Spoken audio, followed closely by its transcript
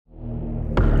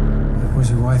Where's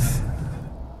your wife?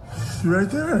 She's right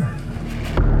there.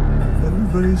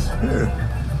 Everybody's here.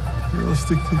 We all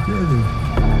stick together.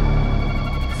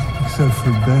 Except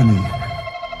for Benny.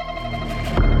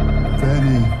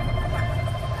 Benny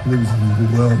lives in the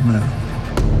world now.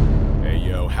 Hey,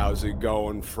 yo, how's it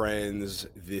going, friends?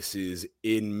 This is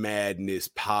In Madness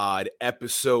Pod,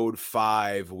 episode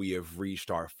 5. We have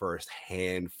reached our first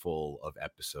handful of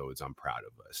episodes. I'm proud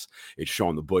of us. It's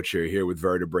Sean the Butcher here with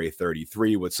Vertebrae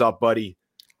 33. What's up, buddy?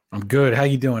 I'm good. How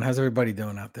you doing? How's everybody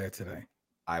doing out there today?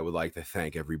 I would like to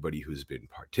thank everybody who's been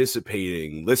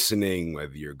participating, listening,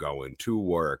 whether you're going to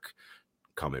work,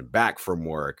 coming back from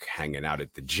work, hanging out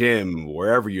at the gym,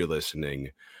 wherever you're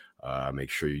listening. Make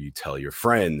sure you tell your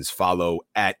friends. Follow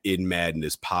at In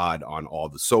Madness Pod on all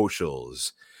the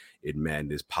socials.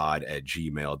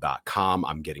 inmadnesspod@gmail.com.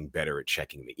 I'm getting better at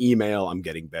checking the email. I'm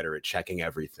getting better at checking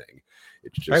everything.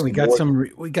 It's just right.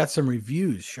 We got some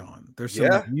reviews, Sean. There's some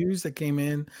reviews that came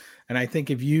in, and I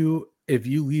think if you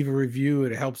leave a review,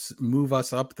 it helps move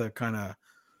us up the kind of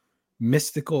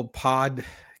mystical pod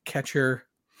catcher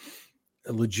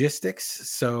logistics.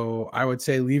 So I would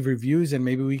say leave reviews, and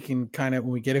maybe we can kind of,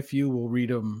 when we get a few, we'll read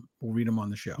them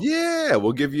on the show. Yeah,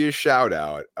 we'll give you a shout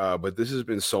out. But this has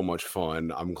been so much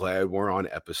fun. I'm glad we're on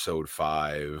episode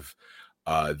 5.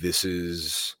 This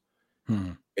is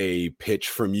a pitch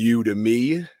from you to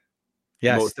me.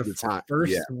 Yes, the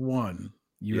first one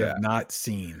you have not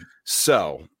seen.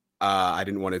 So I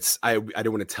didn't want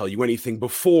to tell you anything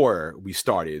before we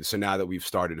started. So now that we've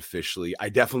started officially, I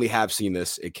definitely have seen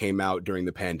this. It came out during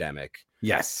the pandemic.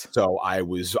 Yes. So I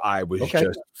was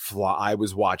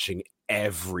watching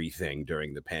everything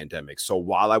during the pandemic. So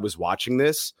while I was watching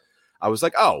this, I was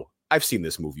like, oh, I've seen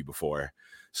this movie before.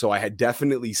 So I had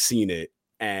definitely seen it,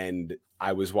 and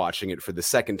I was watching it for the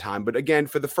second time, but again,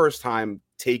 for the first time,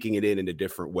 taking it in a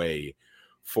different way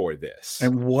for this.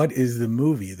 And what is the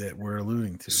movie that we're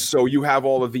alluding to? So you have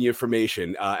all of the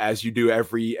information as you do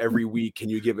every week. Can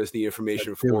you give us the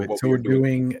information for what we're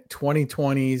doing?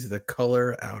 2020's The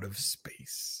Color Out of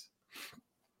Space.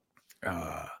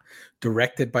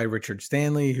 Directed by Richard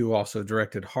Stanley, who also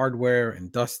directed Hardware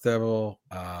and Dust Devil,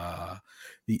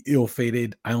 the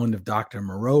ill-fated Island of Dr.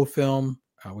 Moreau film,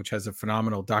 which has a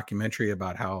phenomenal documentary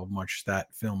about how much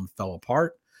that film fell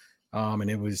apart. And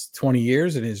it was 20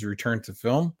 years in his return to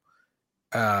film.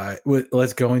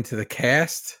 Let's go into the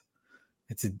cast.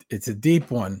 It's a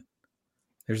deep one.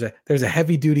 There's a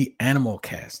heavy duty animal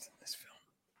cast in this film,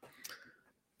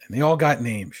 and they all got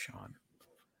names, Sean.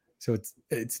 So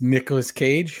it's Nicolas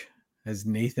Cage as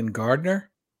Nathan Gardner,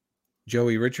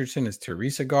 Joey Richardson as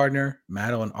Teresa Gardner,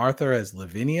 Madeline Arthur as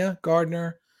Lavinia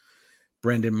Gardner,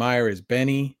 Brendan Meyer as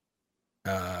Benny,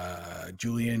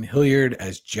 Julian Hilliard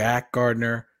as Jack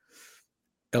Gardner,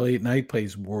 Elliot Knight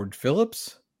plays Ward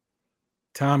Phillips,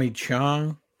 Tommy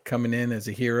Chong coming in as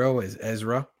a hero as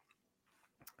Ezra,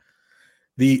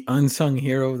 the unsung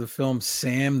hero of the film,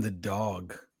 Sam the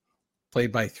dog,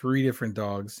 played by 3 different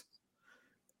dogs.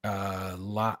 I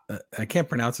can't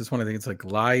pronounce this one. I think it's like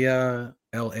Laia,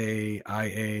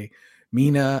 Laia,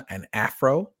 Mina, and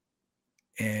Afro.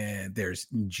 And there's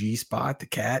G-Spot, the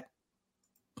cat,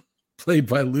 played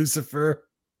by Lucifer.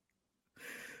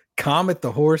 Comet,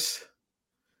 the horse,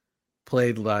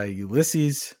 played by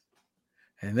Ulysses.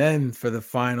 And then for the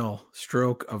final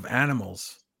stroke of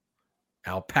animals,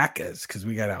 alpacas, because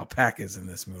we got alpacas in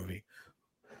this movie.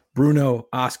 Bruno,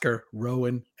 Oscar,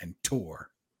 Rowan, and Tor.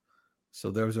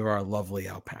 So those are our lovely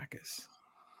alpacas.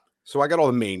 So I got all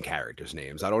the main characters'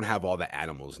 names. I don't have all the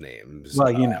animals' names.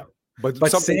 Well, you know.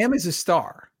 But Sam is a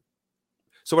star.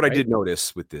 So what I did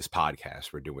notice with this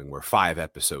podcast we're 5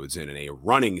 episodes in, and a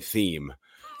running theme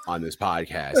on this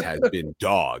podcast has been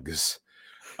dogs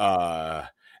and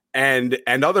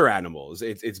other animals.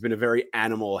 It's been a very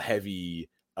animal heavy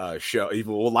show,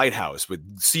 even Lighthouse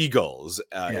with seagulls.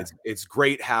 It's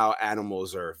great how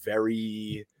animals are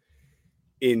very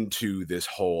into this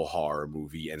whole horror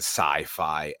movie and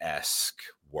sci-fi-esque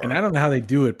world. And I don't know how they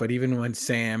do it, but even when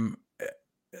Sam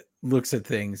looks at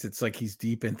things, it's like he's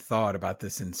deep in thought about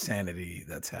this insanity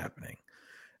that's happening.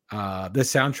 The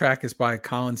soundtrack is by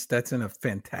Colin Stetson, a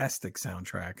fantastic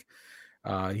soundtrack.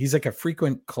 He's like a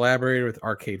frequent collaborator with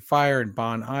Arcade Fire and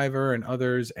Bon Iver and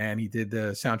others, and he did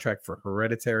the soundtrack for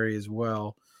Hereditary as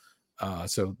well.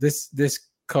 So this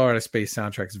Color Out of Space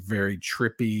soundtrack is very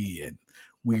trippy and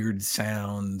weird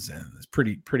sounds, and it's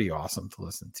pretty awesome to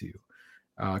listen to.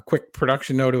 Quick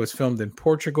production note: it was filmed in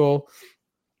Portugal.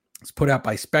 It's put out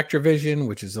by Spectravision,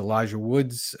 which is Elijah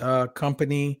Wood's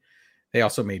company. They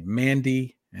also made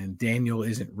Mandy and Daniel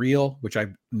Isn't Real, which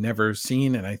I've never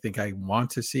seen, and I think I want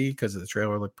to see because the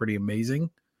trailer looked pretty amazing.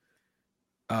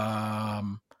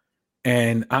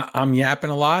 And I'm yapping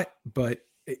a lot, but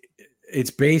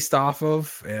it's based off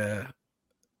of a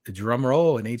drum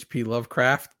roll, an H.P.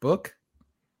 Lovecraft book,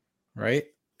 right?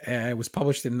 And it was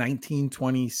published in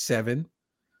 1927.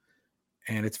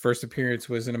 And its first appearance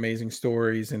was in Amazing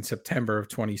Stories in September of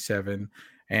 27.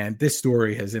 And this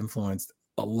story has influenced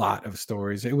a lot of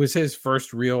stories. It was his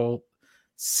first real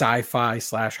sci-fi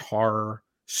 / horror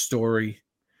story.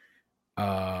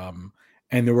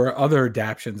 And there were other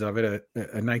adaptions of it. A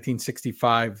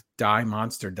 1965 Die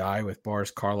Monster Die with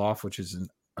Boris Karloff, which is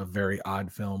a very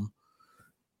odd film.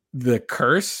 The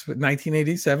Curse,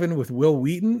 1987, with Will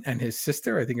Wheaton and his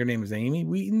sister. I think her name is Amy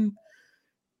Wheaton,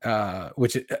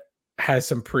 which has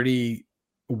some pretty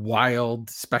wild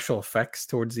special effects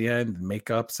towards the end,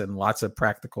 makeups, and lots of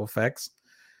practical effects.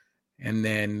 And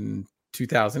then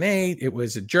 2008, it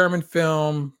was a German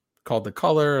film called The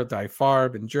Color, Die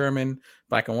Farbe in German,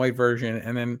 black and white version.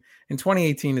 And then in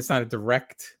 2018, it's not a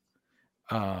direct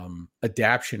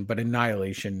adaptation, but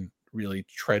Annihilation really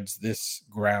treads this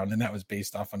ground. And that was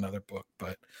based off another book.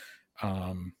 But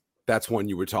that's one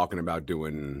you were talking about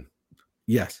doing.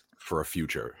 Yes. For a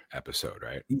future episode,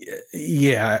 right?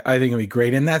 Yeah, I think it'd be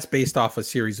great. And that's based off a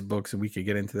series of books, and we could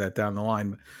get into that down the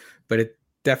line. But it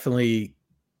definitely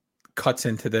cuts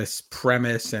into this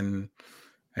premise, and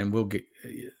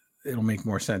it'll make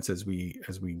more sense as we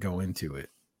go into it.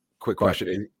 Quick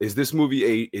question: is this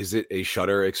movie is it a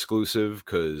Shudder exclusive?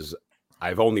 Because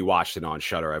I've only watched it on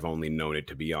Shudder. I've only known it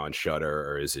to be on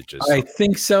Shudder, or is it just? I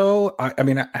think so. I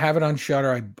mean, I have it on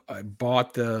Shudder. I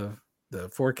bought the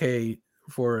 4K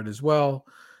for it as well.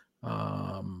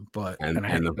 But and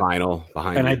the vinyl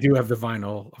behind and you. I do have the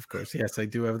vinyl, of course. Yes, I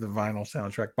do have the vinyl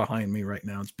soundtrack behind me right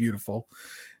now. It's beautiful.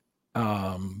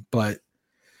 But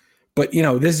you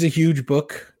know, this is a huge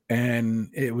book, and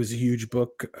it was a huge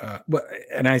book.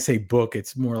 And I say book,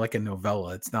 it's more like a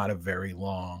novella. It's not a very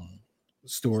long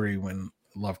story when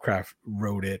Lovecraft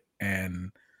wrote it.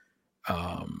 And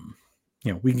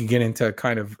you know, we can get into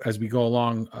kind of as we go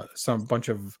along some bunch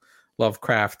of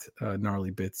Lovecraft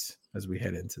gnarly bits as we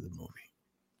head into the movie.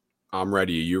 I'm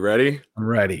ready. Are you ready? I'm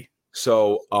ready.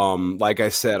 So, like I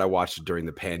said, I watched it during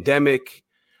the pandemic,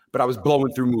 but I was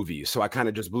blowing through movies. So I kind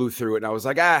of just blew through it, and I was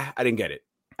like, I didn't get it.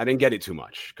 I didn't get it too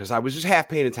much because I was just half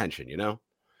paying attention, you know?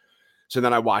 So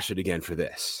then I watched it again for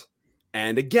this.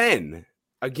 And again,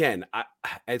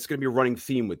 it's going to be a running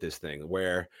theme with this thing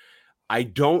where I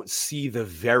don't see the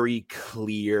very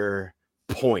clear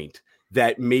point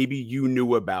that maybe you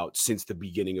knew about since the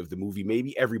beginning of the movie.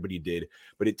 Maybe everybody did,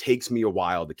 but it takes me a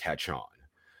while to catch on.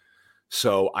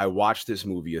 So I watched this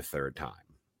movie a third time,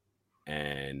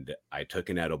 and I took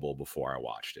an edible before I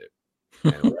watched it.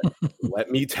 And let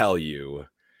me tell you,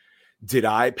 did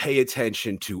I pay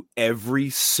attention to every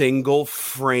single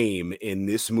frame in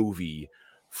this movie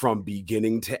from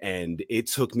beginning to end? It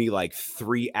took me like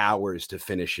 3 hours to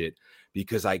finish it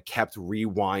because I kept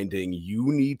rewinding.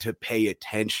 You need to pay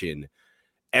attention.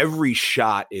 Every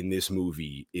shot in this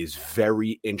movie is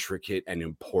very intricate and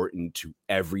important to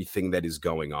everything that is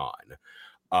going on.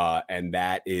 And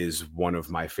that is one of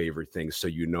my favorite things. So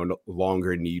you no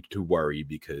longer need to worry,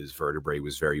 because Vertebrae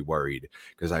was very worried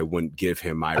because I wouldn't give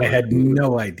him my review. Had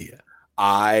no idea.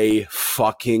 I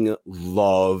fucking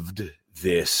loved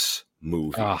this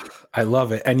movie. I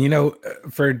love it. And you know,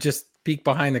 for just peek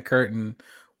behind the curtain,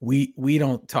 we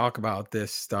don't talk about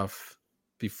this stuff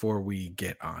before we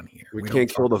get on here. We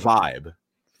can't kill the vibe.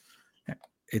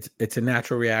 It's a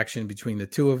natural reaction between the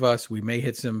two of us. We may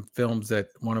hit some films that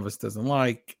one of us doesn't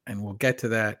like, and we'll get to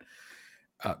that.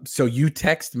 So you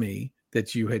text me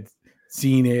that you had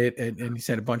seen it, and you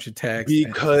sent a bunch of texts.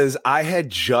 Because I had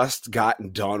just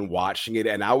gotten done watching it,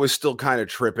 and I was still kind of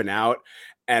tripping out.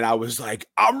 And I was like,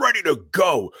 I'm ready to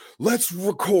go. Let's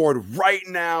record right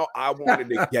now. I wanted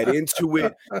to get into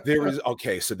it.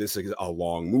 So this is a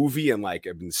long movie. And like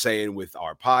I've been saying with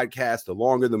our podcast, the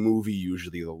longer the movie,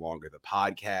 usually the longer the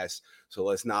podcast. So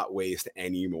let's not waste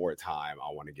any more time.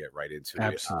 I want to get right into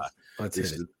Absolutely. it.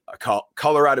 This is a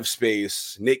Color Out of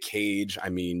Space, Nick Cage. I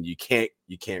mean, you can't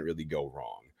really go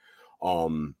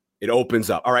wrong. It opens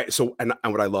up. All right. So, and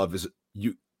what I love is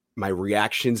my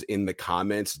reactions in the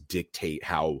comments dictate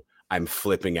how I'm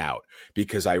flipping out,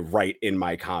 because I write in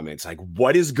my comments, like,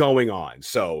 what is going on?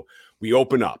 So we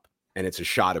open up, and it's a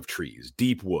shot of trees,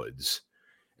 deep woods,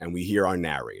 and we hear our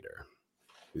narrator.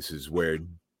 This is where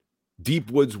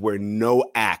deep woods where no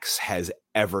axe has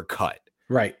ever cut.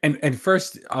 Right. And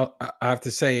first, I have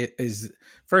to say, is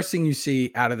first thing you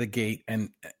see out of the gate, and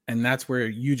that's where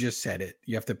you just said it.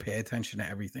 You have to pay attention to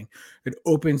everything. It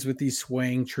opens with these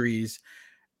swaying trees.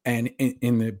 And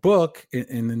in the book,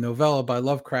 in the novella by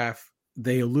Lovecraft,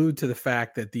 they allude to the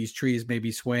fact that these trees may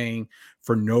be swaying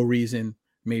for no reason.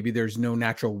 Maybe there's no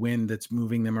natural wind that's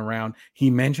moving them around. He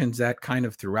mentions that kind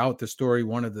of throughout the story.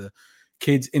 One of the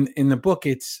kids in the book,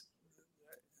 it's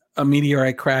a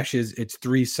meteorite crashes, it's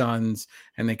 3 suns,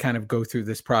 and they kind of go through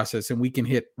this process, and we can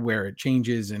hit where it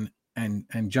changes and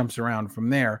jumps around from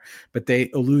there. But they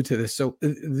allude to this. So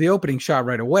the opening shot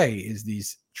right away is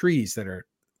these trees that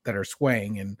are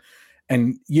swaying,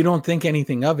 and you don't think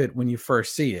anything of it when you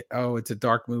first see it. Oh, it's a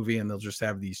dark movie and they'll just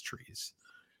have these trees.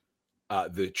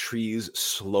 The trees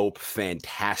slope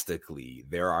fantastically.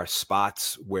 There are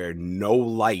spots where no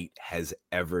light has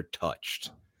ever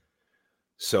touched.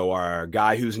 So our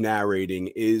guy who's narrating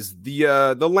is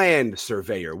the land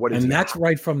surveyor. What is and that's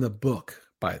right from the book,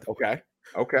 by the way.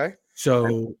 Okay.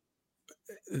 So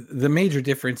the major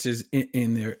difference is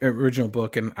in the original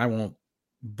book, and I won't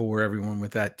bore everyone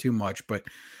with that too much, but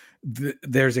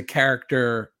there's a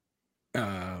character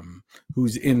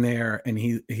who's in there, and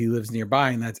he lives nearby,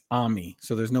 and that's Ami.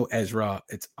 So there's no Ezra,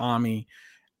 it's Ami.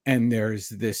 And there's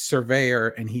this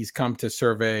surveyor, and he's come to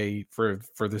survey for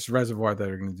this reservoir that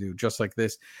they're going to do just like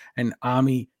this. And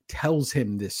Ami tells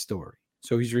him this story.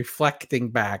 So he's reflecting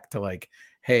back to like,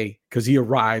 hey, because he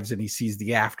arrives and he sees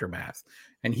the aftermath.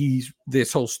 And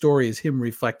this whole story is him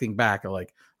reflecting back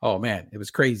like, oh man, it was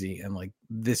crazy. And like,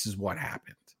 this is what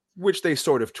happened. Which they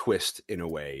sort of twist in a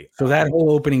way. So that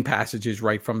whole opening passage is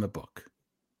right from the book.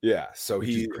 Yeah. So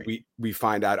we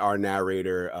find out our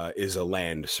narrator is a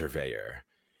land surveyor.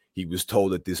 He was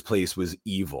told that this place was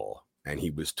evil, and he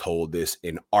was told this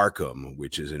in Arkham,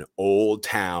 which is an old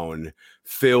town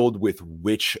filled with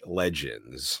witch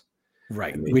legends.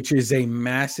 Right, which is a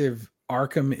massive...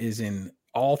 Arkham is in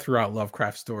all throughout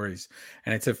Lovecraft stories,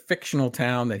 and it's a fictional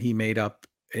town that he made up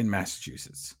in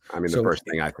Massachusetts. I mean, the first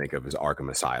thing I think of is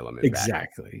Arkham Asylum.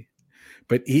 Exactly.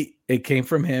 But it came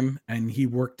from him, and he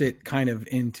worked it kind of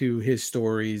into his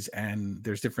stories, and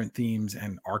there's different themes,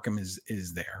 and Arkham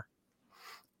is there.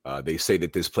 They say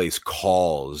that this place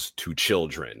calls to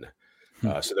children.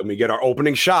 So then we get our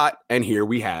opening shot, and here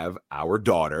we have our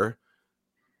daughter,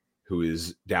 who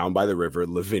is down by the river,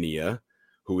 Lavinia,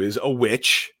 who is a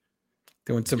witch.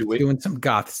 Doing some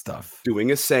goth stuff.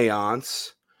 Doing a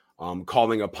seance,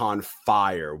 calling upon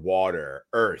fire, water,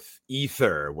 earth,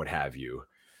 ether, what have you.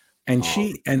 And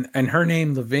she and her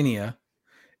name, Lavinia,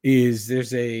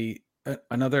 there's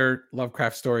another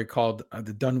Lovecraft story called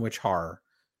The Dunwich Horror.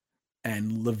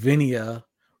 And Lavinia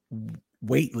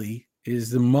Whately is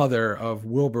the mother of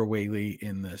Wilbur Whately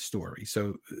in the story.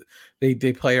 So they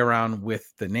play around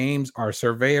with the names. Our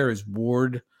surveyor is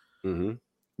Ward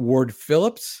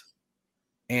Phillips,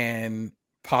 and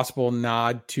possible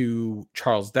nod to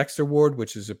Charles Dexter Ward,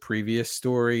 which is a previous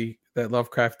story that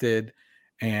Lovecraft did.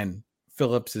 And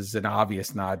Phillips is an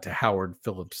obvious nod to Howard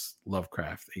Phillips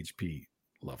Lovecraft, H.P.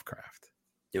 Lovecraft.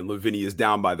 And Lavinia is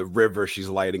down by the river. She's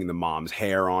lighting the mom's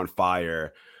hair on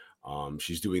fire.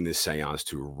 She's doing this seance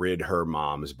to rid her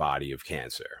mom's body of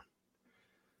cancer.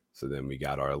 So then we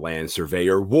got our land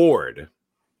surveyor, Ward,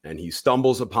 and he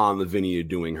stumbles upon Lavinia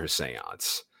doing her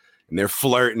seance. And they're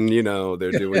flirting,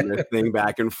 they're doing their thing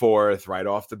back and forth right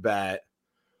off the bat.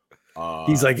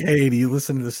 He's like, hey, do you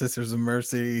listen to the Sisters of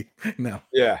Mercy? No.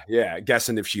 Yeah.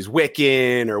 Guessing if she's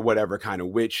Wiccan or whatever kind of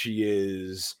witch she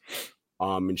is.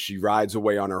 And she rides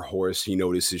away on her horse. He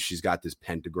notices she's got this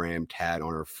pentagram tat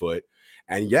on her foot.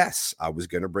 And yes, I was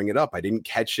going to bring it up. I didn't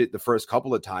catch it the first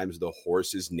couple of times. The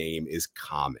horse's name is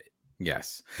Comet.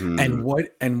 Yes. And what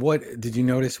did you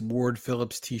notice Ward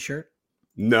Phillips t-shirt?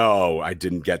 No, I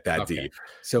didn't get that deep.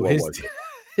 So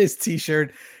his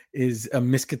t-shirt is a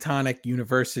Miskatonic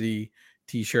University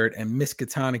t-shirt, and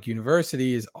Miskatonic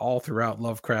University is all throughout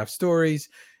Lovecraft stories.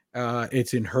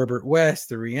 It's in Herbert West,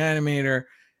 the Reanimator.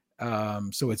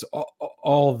 So it's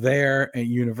all there at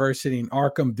University in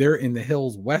Arkham. They're in the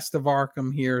hills west of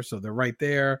Arkham here, so they're right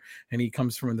there. And he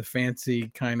comes from the fancy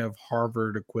kind of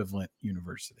Harvard equivalent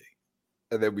university.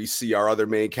 And then we see our other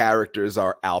main characters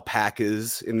are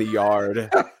alpacas in the yard.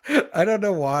 I don't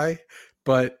know why,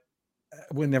 but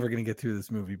we're never going to get through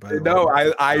this movie.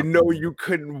 I know you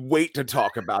couldn't wait to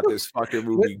talk about this fucking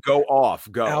movie. Go.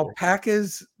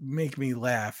 Alpacas make me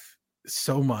laugh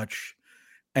so much.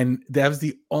 And that was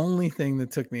the only thing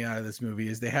that took me out of this movie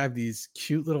is they have these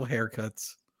cute little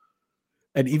haircuts.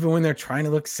 And even when they're trying to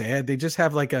look sad, they just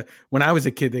have when I was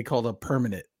a kid, they called a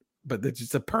permanent, but they're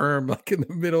just a perm in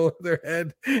the middle of their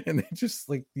head. And they just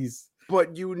these.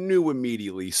 But you knew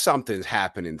immediately something's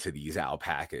happening to these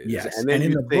alpacas. Yes. And then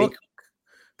in the book,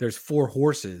 there's 4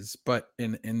 horses, but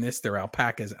in this, they're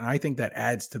alpacas. And I think that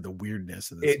adds to the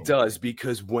weirdness of this. It does,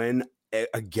 because when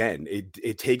again,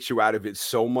 it takes you out of it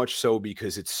so much so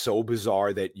because it's so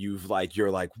bizarre that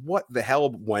you're like, what the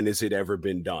hell? When has it ever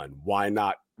been done? Why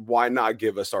not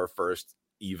give us our first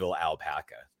evil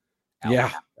alpaca?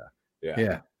 Yeah.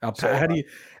 How do you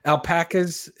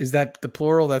alpacas? Is that the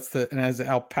plural? That's and as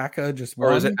alpaca just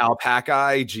one? Or is it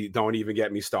alpaca? Gee, don't even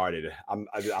get me started. I'm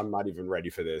not even ready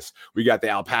for this. We got the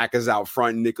alpacas out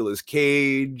front. Nicolas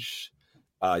Cage,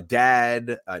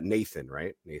 dad, Nathan,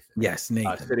 right? Nathan. Yes,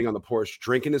 Nathan. Sitting on the porch,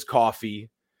 drinking his coffee,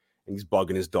 and he's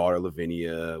bugging his daughter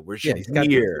Lavinia. Where's your he's got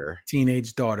beer?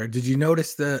 Teenage daughter. Did you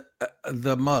notice the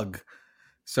mug?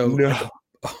 So no.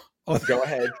 Go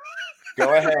ahead.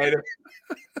 Go ahead.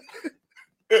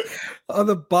 On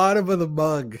the bottom of the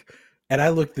mug, and I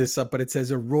looked this up, but it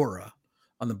says Aurora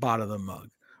on the bottom of the mug,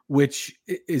 which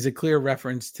is a clear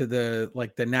reference to the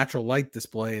natural light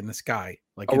display in the sky,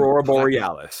 like Aurora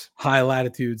Borealis. High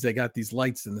latitudes, they got these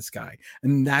lights in the sky,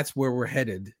 and that's where we're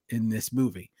headed in this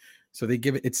movie. So they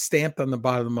give it's stamped on the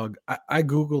bottom of the mug. I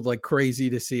googled like crazy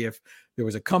to see if there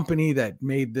was a company that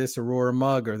made this Aurora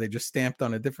mug, or they just stamped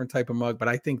on a different type of mug. But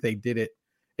I think they did it.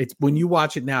 It's when you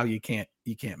watch it now, you can't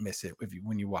miss it.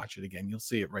 When you watch it again, you'll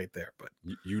see it right there. But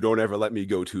you don't ever let me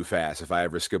go too fast. If I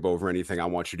ever skip over anything, I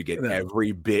want you to get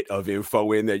every bit of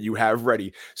info in that you have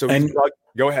ready. So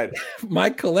go ahead.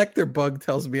 My collector bug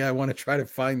tells me I want to try to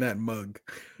find that mug.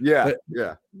 Yeah,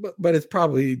 but it's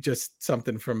probably just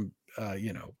something from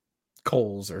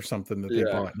Kohl's or something that they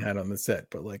bought and had on the set.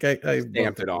 But like I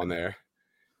stamped it on there.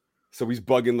 So he's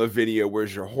bugging Lavinia,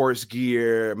 where's your horse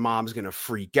gear? Mom's going to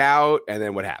freak out. And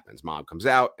then what happens? Mom comes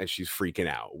out and she's freaking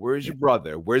out. Where's your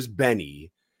brother? Where's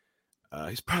Benny?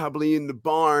 He's probably in the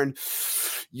barn,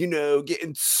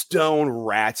 getting stoned,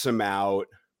 rats him out.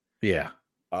 Yeah.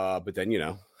 But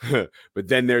then, but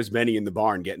then there's Benny in the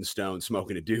barn getting stoned,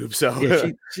 smoking a doob.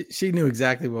 So she knew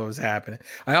exactly what was happening.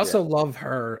 I also love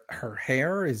her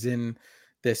hair is in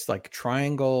this like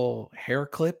triangle hair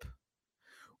clip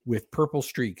with purple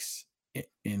streaks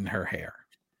in her hair.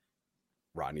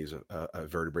 Rodney's a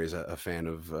vertebrae is a fan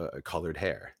of colored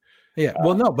hair. Yeah,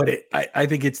 well, no, but I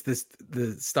think it's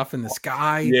the stuff in the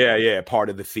sky. Yeah, part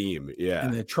of the theme. Yeah,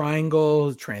 and the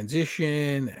triangle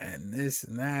transition and this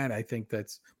and that. I think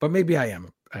but maybe I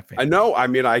am. I know. I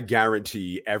mean, I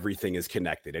guarantee everything is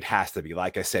connected. It has to be.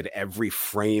 Like I said, every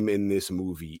frame in this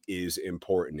movie is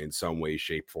important in some way,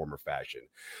 shape, form, or fashion.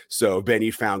 So Benny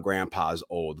found Grandpa's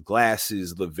old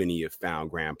glasses. Lavinia found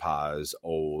Grandpa's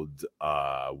old,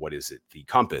 the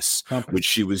compass, which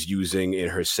she was using in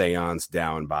her seance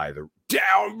down by the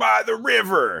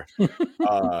river.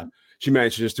 She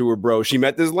mentions to her bro, she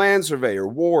met this land surveyor,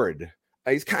 Ward.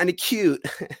 He's kind of cute.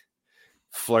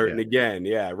 Flirting again.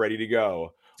 Yeah, ready to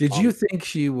go. Did you think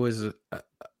she was a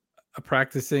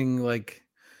practicing like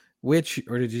witch,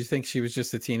 or did you think she was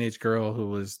just a teenage girl who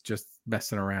was just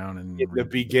messing around? And in the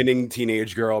beginning,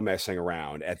 teenage girl messing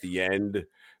around. At the end,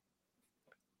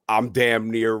 I'm damn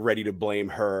near ready to blame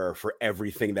her for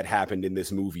everything that happened in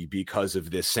this movie because of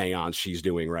this seance she's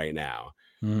doing right now.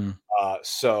 Mm.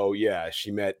 So yeah, she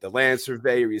met the land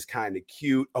surveyor. He's kind of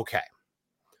cute. Okay.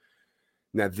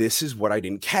 Now, this is what I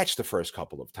didn't catch the first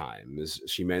couple of times.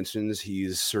 She mentions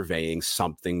he's surveying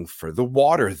something for the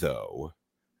water, though.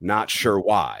 Not sure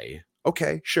why.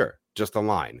 Okay, sure. Just a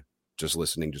line. Just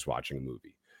listening, just watching a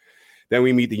movie. Then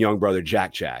we meet the young brother,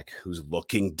 Jack, who's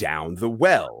looking down the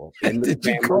well. Did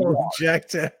you call him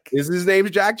Jack? Is his name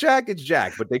Jack? It's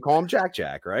Jack, but they call him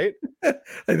Jack, right?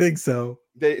 I think so.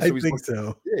 I think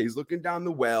so. Yeah, he's looking down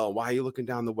the well. Why are you looking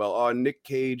down the well? Nick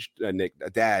Cage,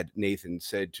 Dad, Nathan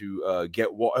said to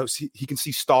get water. He can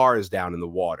see stars down in the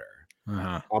water.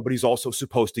 Uh-huh. But he's also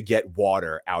supposed to get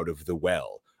water out of the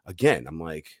well. Again, I'm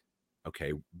like,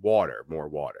 okay, more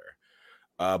water.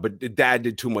 But Dad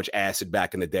did too much acid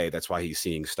back in the day. That's why he's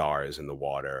seeing stars in the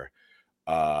water.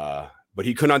 But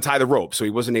he couldn't untie the rope, so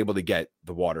he wasn't able to get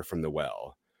the water from the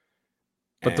well.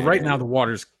 But right now the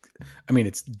water's,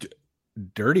 it's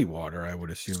dirty water, I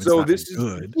would assume. So this is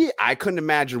good. Yeah, I couldn't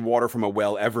imagine water from a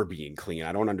well ever being clean.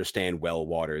 I don't understand well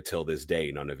water till this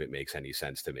day. None of it makes any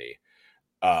sense to me.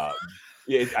 I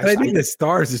think the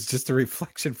stars is just a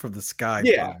reflection from the sky.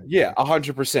 Yeah,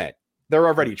 100%. They're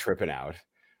already tripping out.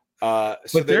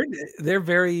 So they're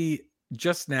very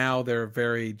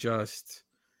just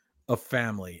a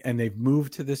family, and they've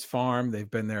moved to this farm. They've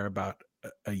been there about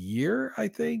a year, I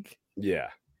think. Yeah.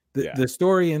 The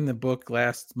story in the book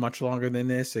lasts much longer than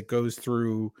this. It goes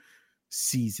through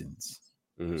seasons.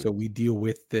 Mm-hmm. So we deal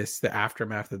with the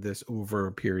aftermath of this over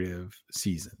a period of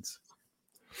seasons.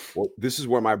 Well, this is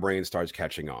where my brain starts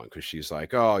catching on because she's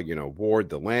like, oh, Ward,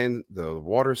 the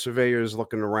water surveyor is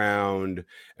looking around.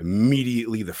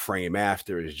 Immediately, the frame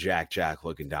after is Jack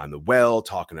looking down the well,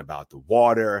 talking about the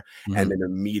water. Mhm. And then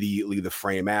immediately, the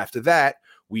frame after that,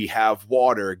 we have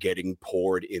water getting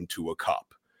poured into a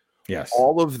cup. Yes.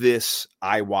 All of this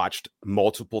I watched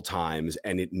multiple times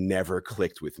and it never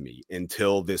clicked with me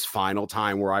until this final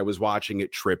time where I was watching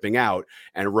it tripping out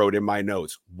and wrote in my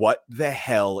notes, what the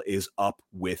hell is up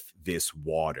with this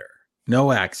water?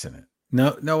 No accident. No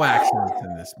accidents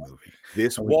in this movie.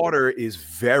 This water is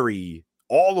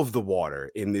all of the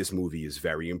water in this movie is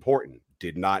very important.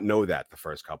 Did not know that the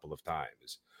first couple of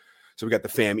times. So we got the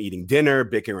fam eating dinner,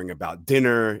 bickering about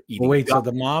dinner. So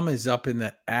the mom is up in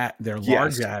their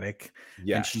large attic,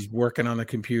 and she's working on the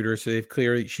computer. So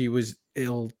she was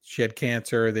ill. She had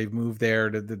cancer. They've moved there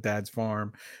to the dad's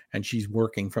farm, and she's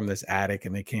working from this attic,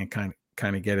 and they can't kind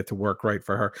of get it to work right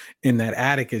for her. In that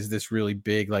attic is this really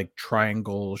big, like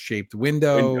triangle shaped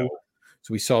window.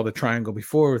 So we saw the triangle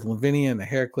before with Lavinia and the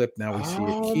hair clip. Now we see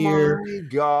it here. Oh my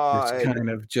God. There's kind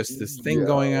of just this thing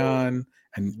going on.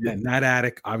 And that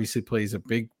attic obviously plays a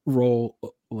big role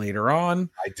later on.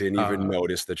 I didn't even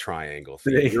notice the triangle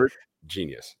thing. You're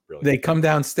genius. Really. They come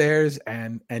downstairs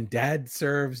and dad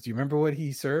serves. Do you remember what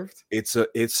he served? It's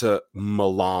a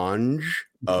melange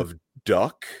of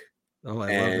duck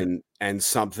and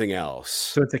something else.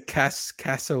 So it's a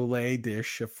cassoulet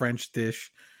dish, a French dish.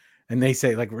 And they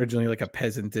say like originally like a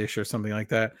peasant dish or something like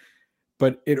that.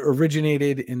 But it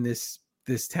originated in this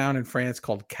town in France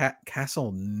called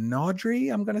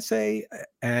Castelnaudary, I'm going to say.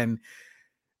 And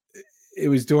it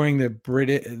was during the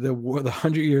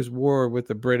 100 Years' War with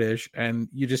the British. And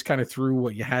you just kind of threw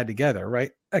what you had together,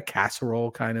 right? A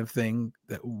casserole kind of thing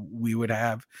that we would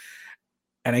have.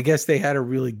 And I guess they had a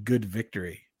really good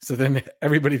victory. So then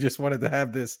everybody just wanted to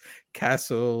have this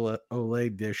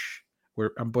cassoulet dish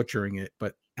where I'm butchering it,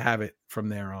 but have it from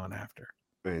there on after.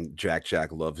 And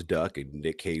Jack loves duck, and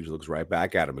Nick Cage looks right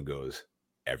back at him and goes,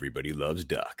 everybody loves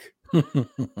duck.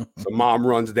 So mom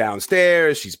runs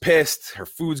downstairs. She's pissed. Her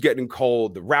food's getting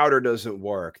cold. The router doesn't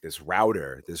work. This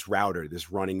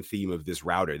running theme of this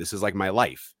router. This is like my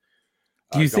life.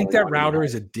 Do you think that router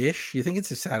is a dish? You think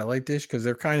it's a satellite dish? Because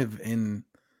they're kind of in.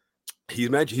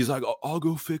 He's like, I'll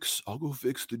go fix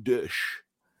the dish.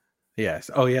 Yes.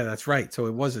 Oh yeah, that's right. So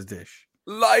it was a dish.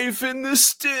 Life in the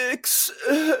sticks.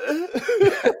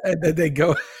 And then they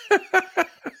go.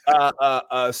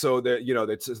 So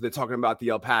they're talking about the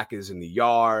alpacas in the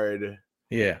yard.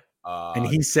 Yeah. And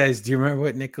he says, do you remember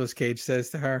what Nicolas Cage says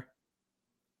to her?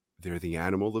 They're the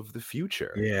animal of the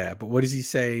future. Yeah, but what does he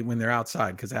say when they're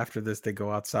outside? Because after this, they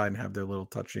go outside and have their little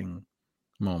touching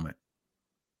moment.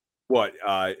 What,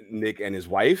 Nick and his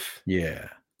wife? Yeah.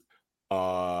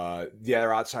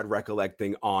 They're outside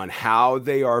recollecting on how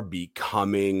they are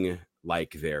becoming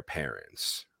like their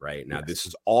parents, right? Now, This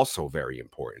is also very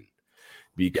important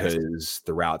because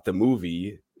throughout the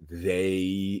movie,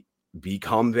 they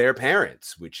become their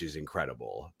parents, which is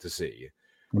incredible to see.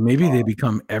 Maybe they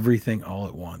become everything all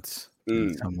at once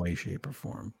in some way, shape, or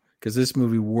form. Because this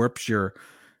movie warps your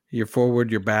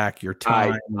forward, your back, your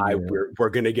time. We're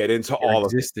going to get into all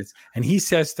existence. And he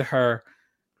says to her,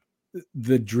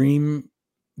 the dream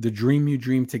you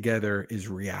dream together is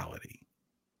reality,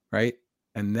 right?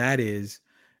 And that is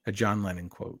a John Lennon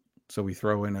quote. So we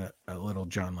throw in a little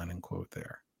John Lennon quote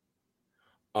there.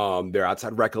 They're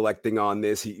outside recollecting on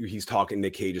this.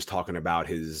 Nick Cage is talking about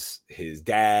his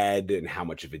dad and how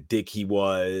much of a dick he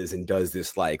was, and does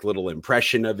this like little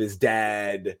impression of his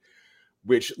dad,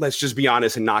 which, let's just be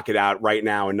honest and knock it out right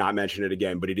now and not mention it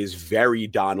again, but it is very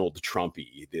Donald Trump-y,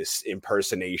 this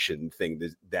impersonation thing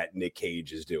that Nick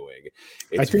Cage is doing.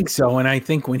 I think so. And I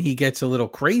think when he gets a little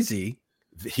crazy,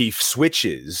 he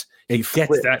switches. He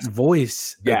gets that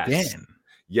voice again.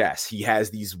 Yes, he has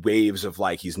these waves of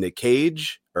like he's Nick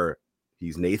Cage or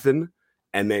he's Nathan,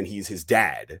 and then he's his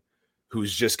dad,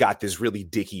 who's just got this really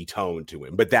dicky tone to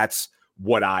him. But that's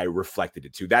what I reflected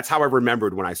it to. That's how I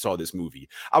remembered when I saw this movie.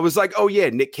 I was like, oh yeah,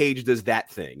 Nick Cage does that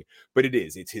thing. But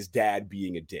it's his dad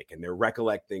being a dick, and they're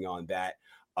recollecting on that.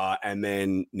 And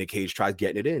then Nick Cage tries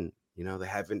getting it in.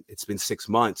 It's been 6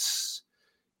 months,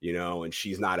 and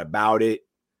she's not about it.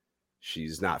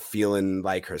 She's not feeling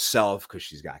like herself because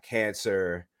she's got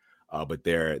cancer. But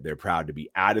they're proud to be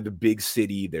out of the big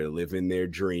city. They're living their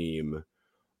dream.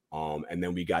 And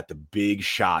then we got the big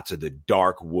shots of the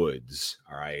dark woods.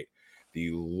 All right.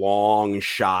 The long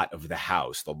shot of the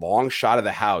house.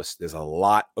 There's a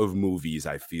lot of movies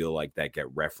I feel like that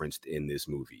get referenced in this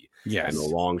movie. Yes. And the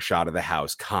long shot of the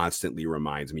house constantly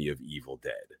reminds me of Evil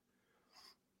Dead.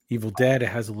 Evil Dead, it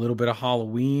has a little bit of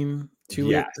Halloween to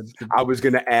Yes. it. I was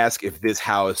going to ask if this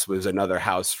house was another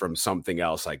house from something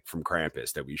else, like from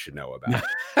Krampus, that we should know about.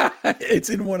 It's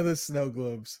in one of the snow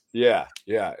globes. Yeah.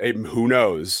 Hey, who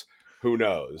knows?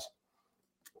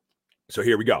 So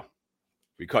here we go.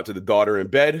 We cut to the daughter in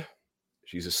bed.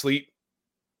 She's asleep.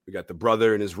 We got the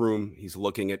brother in his room. He's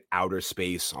looking at outer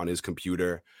space on his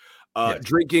computer,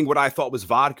 drinking what I thought was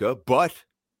vodka, but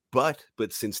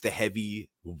since the heavy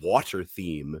water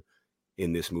theme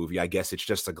in this movie, I guess it's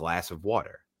just a glass of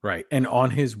water. Right. And on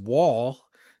his wall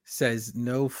says,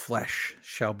 "No flesh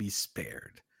shall be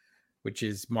spared," which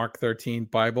is Mark 13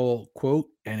 Bible quote.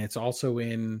 And it's also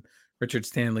in Richard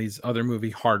Stanley's other movie,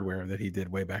 Hardware, that he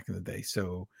did way back in the day.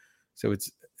 So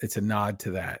it's a nod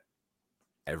to that.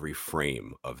 Every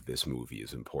frame of this movie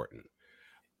is important.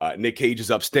 Nick Cage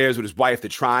is upstairs with his wife. They're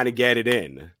trying to get it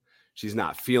in. She's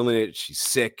not feeling it. She's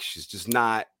sick. She's just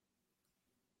not.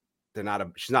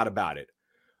 She's not about it.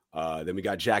 Then we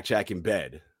got Jack in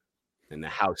bed, and the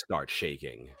house starts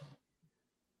shaking.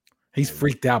 He's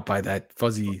freaked out by that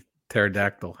fuzzy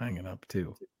pterodactyl hanging up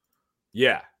too.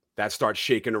 Yeah, that starts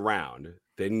shaking around.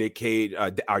 Then Nick Cage,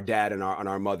 our dad and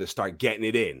our mother start getting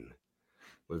it in.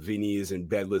 Lavinia is in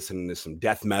bed listening to some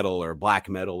death metal or black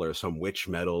metal or some witch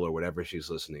metal or whatever she's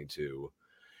listening to.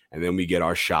 And then we get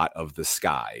our shot of the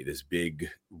sky, this big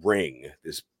ring,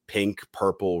 this pink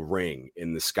purple ring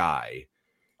in the sky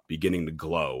beginning to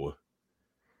glow.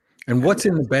 And what's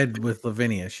in the bed with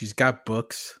Lavinia? She's got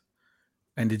books.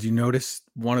 And did you notice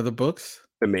one of the books?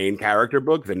 The main character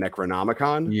book, the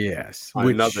Necronomicon? Yes.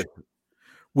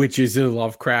 Which is a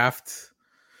Lovecraft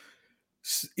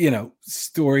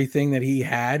story thing that he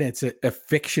had. It's a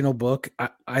fictional book.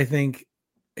 I think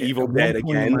Evil Dead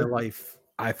again. In my life,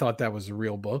 I thought that was a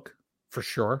real book for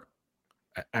sure.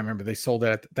 I remember they sold it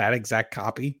at that exact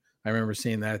copy. I remember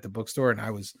seeing that at the bookstore, and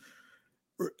I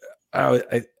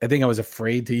think I was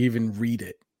afraid to even read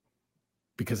it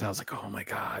because I was like, oh my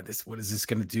God, what is this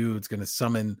going to do? It's going to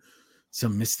summon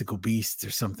some mystical beasts or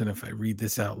something if I read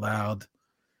this out loud.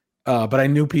 But I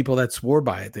knew people that swore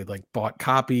by it. They bought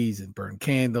copies and burned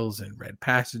candles and read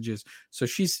passages. So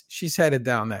she's headed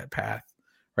down that path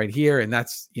right here. And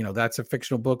that's a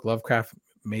fictional book. Lovecraft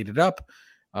made it up.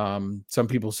 Some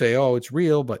people say, oh, it's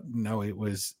real, but no,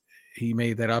 he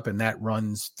made that up. And that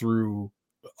runs through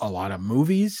a lot of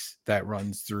movies, that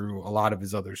runs through a lot of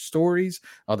his other stories,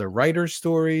 other writers'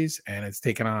 stories, and it's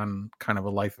taken on kind of a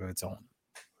life of its own.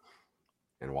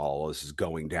 And while all this is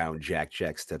going down, Jack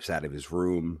steps out of his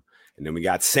room. And then we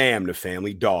got Sam, the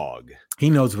family dog. He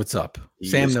knows what's up.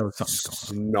 Sam knows something's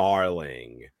going on.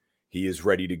 Snarling. He is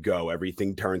ready to go.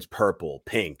 Everything turns purple,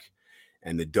 pink,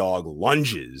 and the dog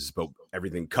lunges, but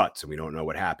everything cuts and we don't know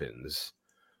what happens.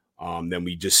 Then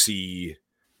we just see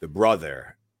the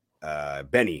brother,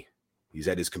 Benny. He's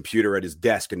at his computer at his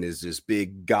desk, and there's this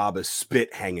big gob of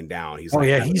spit hanging down. He's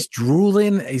he's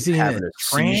drooling. Is he having a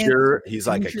seizure? He's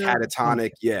like a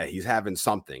catatonic. Yeah, he's having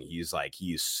something. He's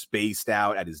spaced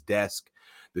out at his desk.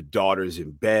 The daughter's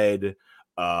in bed.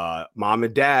 Mom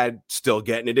and dad still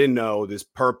getting it in. No, this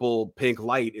purple pink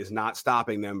light is not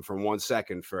stopping them from 1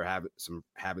 second for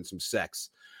having some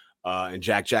sex. And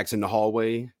Jack's in the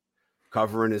hallway,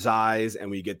 covering his eyes, and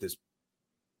we get this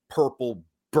purple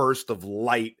burst of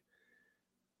light.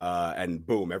 And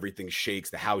boom, everything shakes.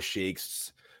 The house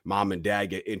shakes. Mom and dad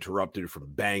get interrupted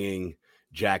from banging.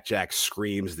 Jack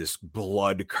screams this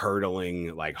blood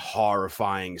curdling,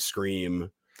 horrifying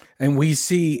scream. And we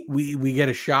get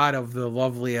a shot of the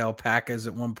lovely alpacas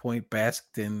at one point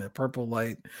basked in the purple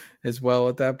light as well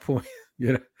at that point.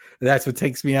 That's what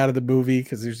takes me out of the movie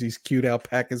because there's these cute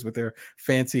alpacas with their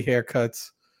fancy haircuts.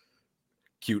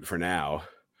 Cute for now.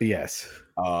 Yes.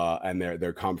 And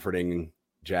they're comforting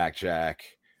Jack.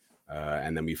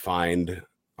 And then we find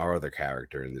our other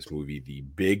character in this movie, the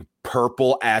big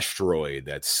purple asteroid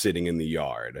that's sitting in the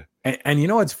yard. And you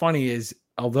know what's funny is,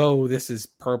 although this is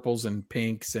purples and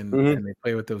pinks and they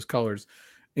play with those colors,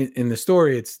 in the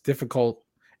story, it's difficult.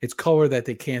 It's color that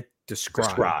they can't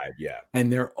describe. Yeah.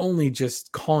 And they're only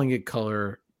just calling it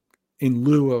color in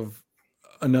lieu of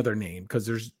another name because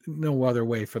there's no other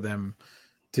way for them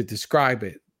to describe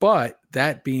it. But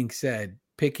that being said,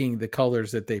 picking the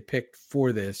colors that they picked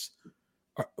for this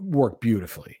work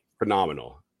beautifully.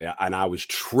 Phenomenal. Yeah, and I was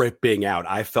tripping out.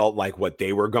 I felt like what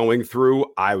they were going through,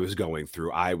 I was going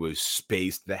through. I was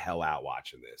spaced the hell out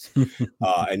watching this.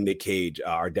 And Nick Cage,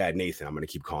 our dad Nathan, I'm going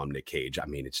to keep calling him Nick Cage. I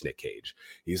mean, it's Nick Cage.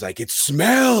 He's like, it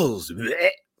smells. Blech,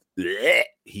 blech.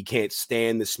 He can't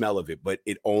stand the smell of it, but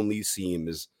it only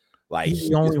seems like he's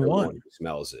the only one who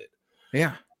smells it.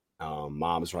 Yeah.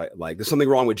 Mom's right. There's something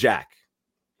wrong with Jack.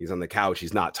 He's on the couch.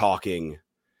 He's not talking.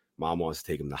 Mom wants to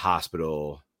take him to the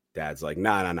hospital. Dad's like,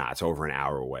 nah, it's over an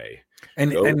hour away.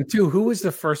 And two, who was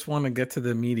the first one to get to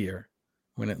the meteor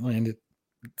when it landed?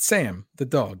 Sam, the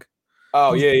dog.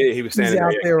 Oh, yeah, he was standing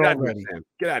out there Get already.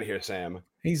 Get out of here, Sam.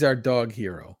 He's our dog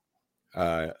hero.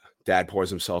 Dad pours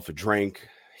himself a drink.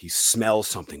 He smells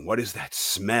something. What is that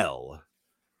smell?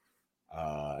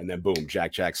 And then boom,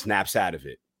 Jack snaps out of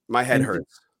it. My head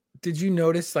hurts. Did you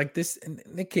notice like this?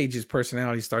 Nick Cage's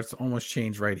personality starts to almost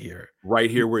change right here. Right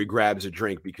here where he grabs a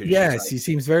drink because he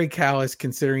seems very callous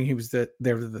considering he was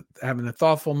having a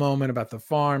thoughtful moment about the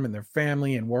farm and their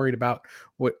family and worried about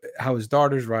how his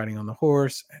daughter's riding on the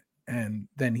horse. And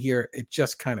then here it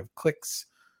just kind of clicks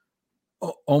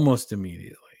almost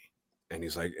immediately. And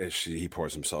he's like, he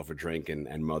pours himself a drink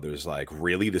and Mother's like,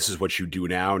 really? This is what you do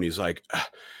now? And he's like,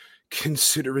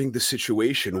 considering the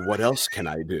situation, what else can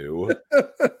I do?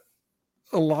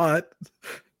 A lot.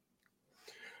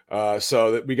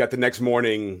 So that we got the next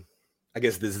morning, I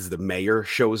guess this is the mayor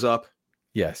shows up.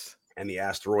 Yes. And the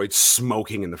asteroid's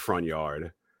smoking in the front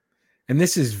yard. And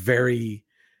this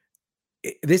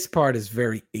part is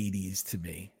very 80s to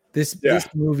me. This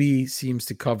movie seems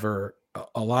to cover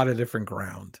a lot of different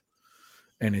ground.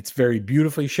 And it's very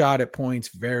beautifully shot at points,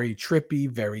 very trippy,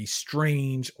 very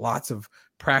strange, lots of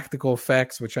practical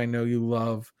effects, which I know you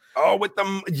love. Oh, with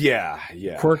them. Yeah.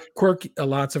 Quirky,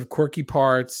 lots of quirky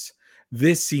parts.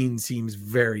 This scene seems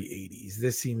very 80s.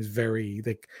 This seems very,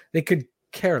 they could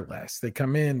care less. They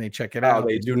come in, they check it out.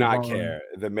 They do not care.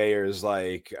 The mayor's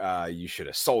like, you should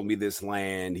have sold me this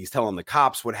land. He's telling the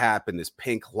cops what happened, this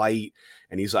pink light.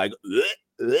 And he's like,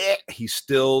 he's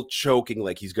still choking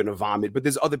like he's going to vomit. But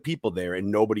there's other people there and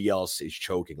nobody else is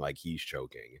choking like he's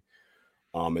choking.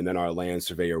 And then our land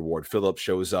surveyor, Ward Phillips,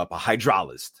 shows up, a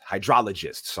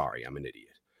hydrologist. Sorry, I'm an idiot.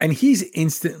 And he's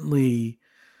instantly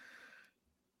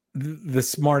the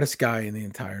smartest guy in the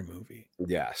entire movie.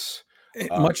 Yes.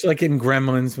 Much like in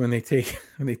Gremlins, when they take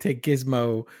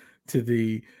Gizmo to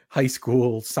the high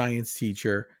school science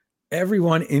teacher,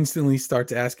 everyone instantly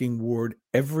starts asking Ward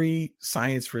every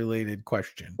science-related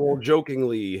question. Well,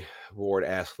 jokingly, Ward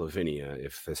asked Lavinia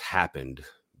if this happened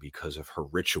because of her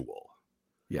ritual.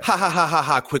 Yes.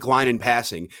 Ha. Quick line in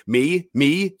passing. Me?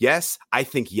 Yes? I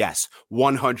think yes.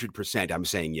 100%. I'm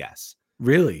saying yes.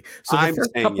 Really? So I'm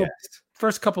saying yes.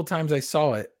 First couple times I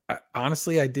saw it,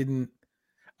 honestly, I didn't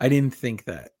think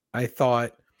that. I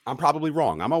thought I'm probably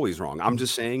wrong. I'm always wrong. I'm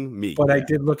just saying me. But I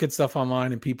did look at stuff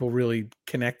online and people really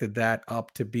connected that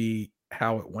up to be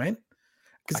how it went.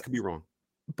 I could be wrong.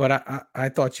 But I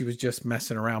thought she was just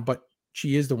messing around. But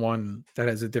she is the one that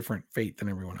has a different fate than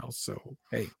everyone else. So,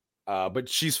 hey. But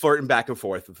she's flirting back and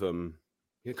forth with him.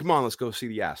 Yeah, come on, let's go see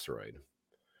the asteroid.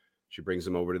 She brings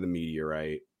him over to the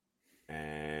meteorite.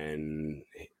 And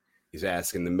he's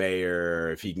asking the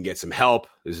mayor if he can get some help.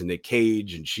 There's Nick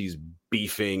Cage, and she's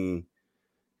beefing.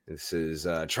 This is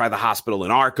try the hospital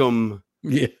in Arkham.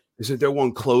 Yeah. Isn't there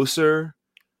one closer?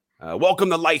 Welcome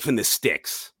to life in the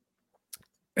sticks.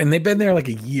 And they've been there like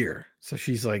a year. So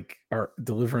she's like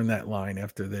delivering that line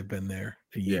after they've been there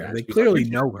a year. Yeah, they clearly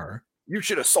know her. You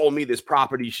should have sold me this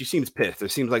property. She seems pissed. There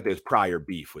seems like there's prior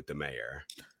beef with the mayor.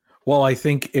 Well, I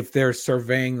think if they're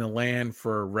surveying the land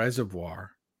for a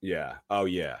reservoir. Yeah. Oh,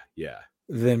 yeah.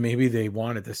 Then maybe they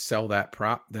wanted to sell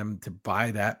them to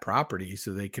buy that property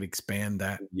so they could expand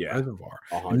that reservoir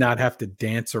and not have to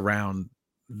dance around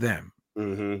them.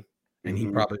 Mm-hmm. And he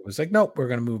probably was like, nope, we're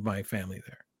going to move my family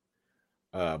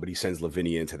there. But he sends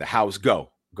Lavinia into the house. Go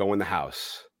in the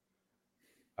house.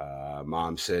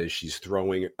 Mom says she's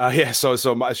throwing. So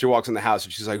she walks in the house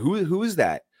and she's like, who is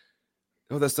that?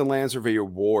 Oh, that's the land surveyor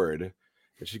Ward.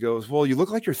 And she goes, well, you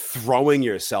look like you're throwing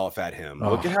yourself at him.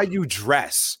 Look at how you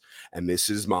dress. And this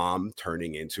is Mom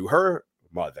turning into her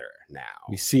mother now.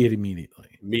 We see it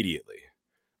immediately.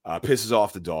 Pisses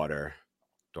off the daughter.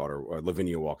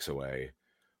 Lavinia walks away.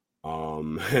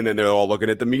 And then they're all looking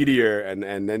at the meteor.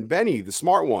 And then Benny, the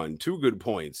smart one, 2 good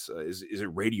points. Is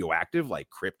it radioactive like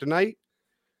kryptonite?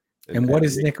 And what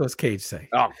does Nicolas Cage say?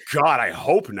 Oh, God, I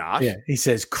hope not. Yeah, he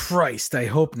says, Christ, I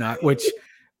hope not,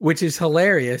 which is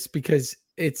hilarious because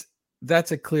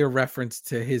that's a clear reference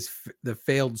to the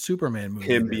failed Superman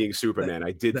movie. Him being Superman.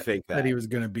 I did think that he was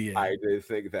going to be in. I did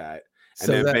think that. And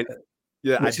so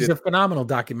which is a phenomenal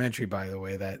documentary, by the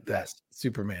way, that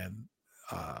Superman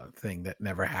thing that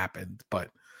never happened. But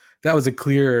that was a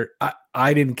clear.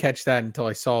 I didn't catch that until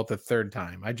I saw it the third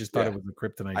time. I just thought it was a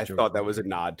kryptonite joke. I thought that was a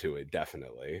nod to it,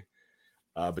 definitely.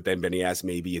 But then Benny asked,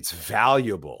 maybe it's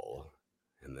valuable.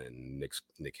 And then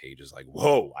Nick Cage is like,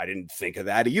 whoa, I didn't think of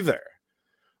that either.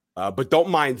 But don't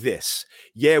mind this.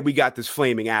 Yeah, we got this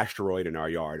flaming asteroid in our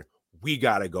yard. We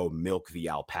got to go milk the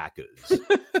alpacas.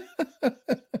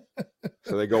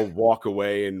 So they go walk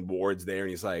away, and Ward's there, and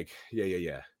he's like,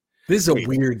 yeah. This is a Wait.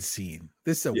 weird scene.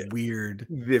 This is a Yeah. weird.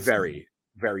 They're very,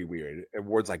 very weird. And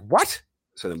Ward's like, what?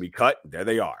 So then we cut. There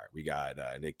they are. We got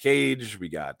Nick Cage. We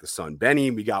got the son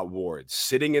Benny. We got Ward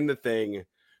sitting in the thing,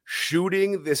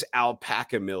 shooting this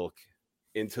alpaca milk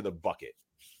into the bucket.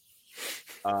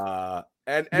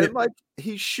 And like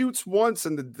he shoots once,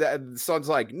 and the son's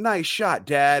like, "Nice shot,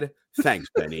 Dad. Thanks,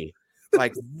 Benny."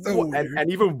 Like, So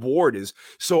and even Ward is.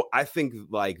 So I think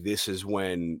like this is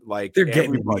when like they're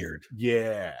getting everybody- weird.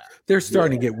 Yeah, They're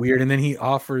starting to get weird, and then he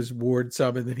offers Ward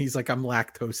some, and then he's like, "I'm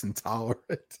lactose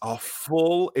intolerant." a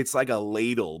full. It's like a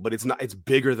ladle, but it's not. It's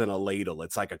bigger than a ladle.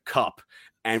 It's like a cup,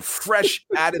 and fresh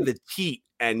out of the teat.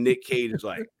 And Nick Cage is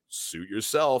like, "Suit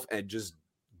yourself," and just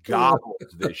gobbles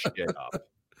this shit up.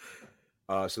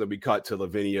 So then we cut to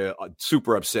Lavinia,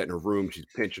 super upset in her room. She's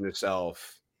pinching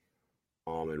herself.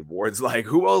 And Ward's like,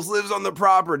 "Who else lives on the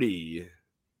property?"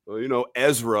 Well, you know,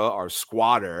 Ezra, our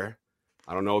squatter.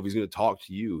 I don't know if he's going to talk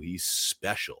to you. He's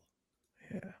special.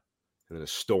 Yeah. And then a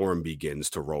storm begins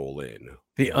to roll in.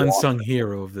 The unsung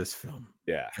hero of this film,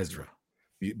 Yeah. Ezra.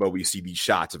 But we see these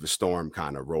shots of a storm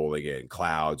kind of rolling in,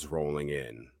 clouds rolling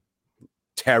in.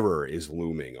 Terror is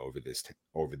looming over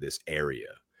this area.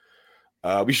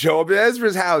 We show up at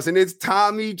Ezra's house, and it's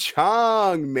Tommy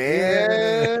Chong,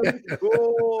 man. Yeah.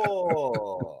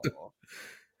 Cool.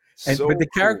 But the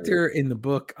character in the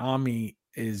book, Ami,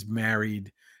 is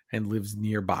married and lives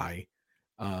nearby,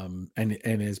 and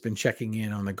has been checking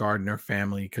in on the Gardner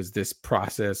family because this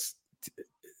process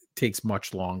takes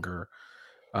much longer.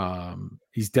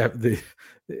 He's definitely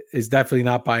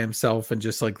not by himself and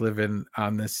just like living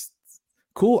on this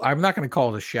cool. I'm not going to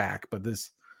call it a shack, but this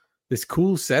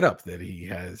cool setup that he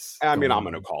has. I mean, I'm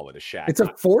going to call it a shack. It's a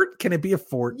fort. Can it be a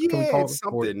fort? Yeah, Can we call it's it a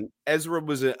fort? something. Ezra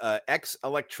was an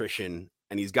ex-electrician,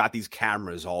 and he's got these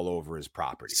cameras all over his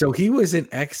property. So he was an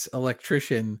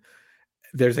ex-electrician.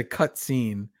 There's a cut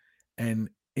scene, and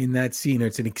in that scene,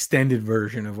 it's an extended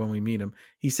version of when we meet him.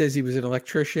 He says he was an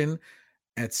electrician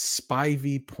at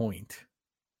Spivey Point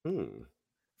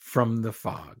from The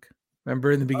Fog.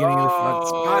 Remember in the beginning of The Fog?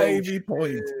 Spivey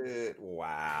Point.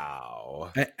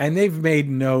 Wow. And they've made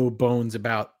no bones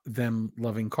about them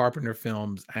loving Carpenter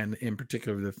films, and in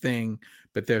particular The Thing,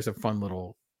 but there's a fun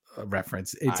little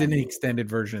reference. It's in the extended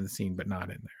version of the scene, but not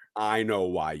in there. I know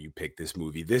why you picked this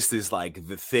movie. This is like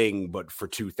The Thing, but for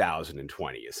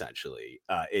 2020, essentially.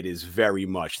 It is very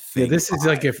much Thing. Yeah, this is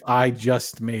like if I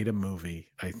just made a movie,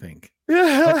 I think.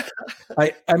 Yeah.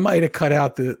 I might have cut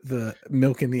out the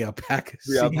milk in the alpaca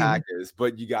scene. The alpacas,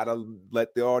 but you got to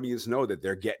let the audience know that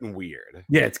they're getting weird.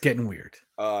 Yeah, it's getting weird.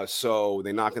 So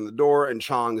they knock on the door, and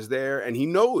Chong is there, and he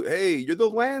knows, hey, you're the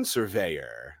land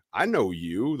surveyor. I know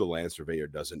you. The land surveyor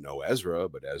doesn't know Ezra,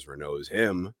 but Ezra knows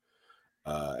him.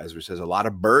 Ezra says a lot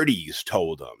of birdies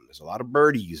told him. There's a lot of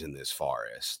birdies in this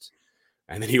forest.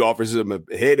 And then he offers him a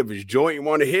hit of his joint. You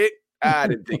want a hit? I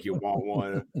didn't think you want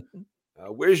one.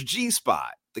 Where's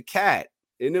G-Spot, the cat?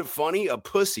 Isn't it funny? A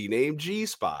pussy named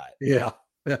G-Spot. Yeah.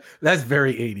 That's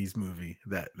very 80s movie,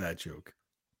 that joke.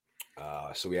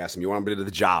 So we asked him, you want a bit of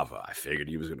the Java? I figured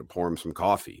he was going to pour him some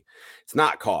coffee. It's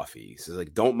not coffee. He says,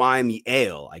 like, don't mind the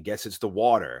ale. I guess it's the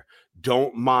water.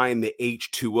 Don't mind the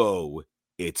H2O.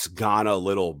 It's gone a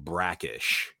little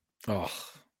brackish. Oh,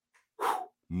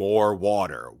 more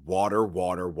water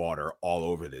all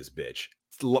over this bitch.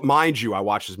 Mind you, I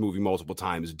watched this movie multiple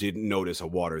times, didn't notice a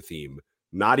water theme,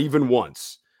 not even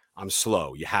once. I'm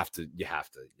slow. You have to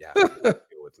deal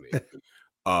with me.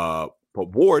 But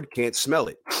Ward can't smell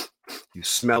it. He's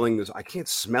smelling this. I can't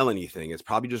smell anything. It's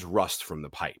probably just rust from the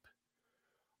pipe.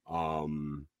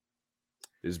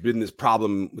 There's been this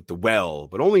problem with the well,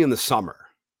 but only in the summer.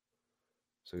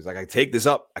 So he's like, I take this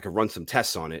up. I could run some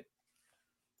tests on it.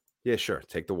 Yeah, sure.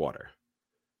 Take the water.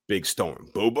 Big storm.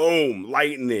 Boom, boom.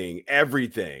 Lightning.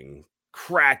 Everything.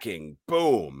 Cracking.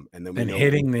 Boom. And then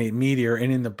hitting the meteor.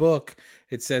 And in the book,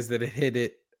 it says that it hit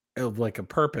it of like a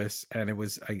purpose. And it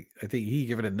was, I think he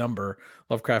gave it a number.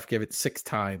 Lovecraft gave it 6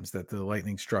 times that the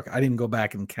lightning struck. I didn't go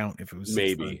back and count if it was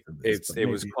maybe. It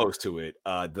was close to it.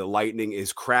 The lightning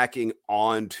is cracking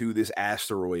onto this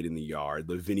asteroid in the yard.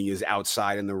 Lavinia is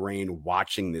outside in the rain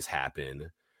watching this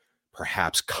happen.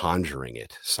 Perhaps conjuring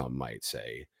it, some might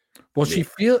say. Well,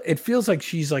 it feels like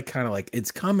she's like kind of like,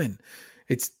 it's coming.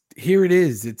 It's here it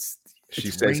is. She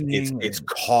says it's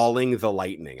calling the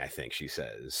lightning, I think she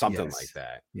says. Something like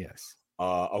that. Yes.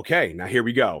 Okay, now here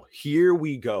we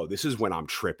go. This is when I'm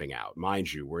tripping out.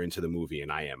 Mind you, we're into the movie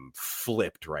and I am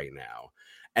flipped right now.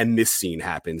 And this scene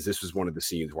happens. This was one of the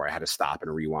scenes where I had to stop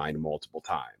and rewind multiple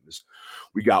times.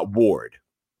 We got Ward.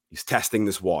 He's testing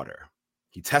this water.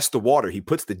 He tests the water. He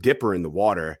puts the dipper in the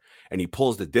water and he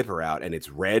pulls the dipper out and it's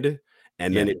red.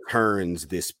 And then it turns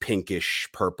this pinkish,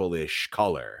 purplish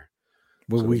color.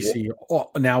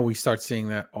 Well, now we start seeing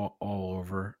that all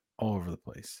over the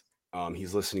place.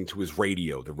 He's listening to his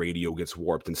radio. The radio gets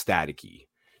warped and staticky.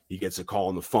 He gets a call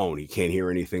on the phone. He can't hear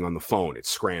anything on the phone.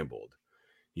 It's scrambled.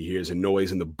 He hears a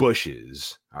noise in the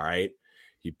bushes. All right.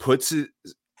 He puts his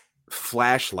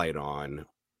flashlight on,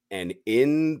 and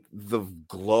in the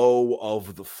glow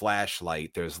of the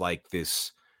flashlight, there's like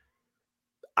this.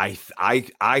 I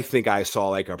think I saw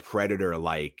like a predator,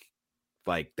 like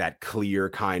that clear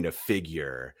kind of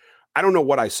figure. I don't know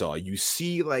what I saw. You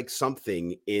see like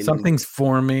something's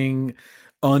forming,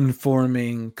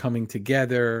 unforming, coming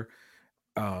together.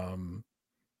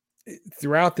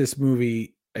 Throughout this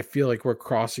movie, I feel like we're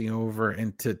crossing over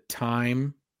into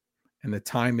time, and the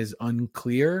time is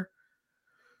unclear.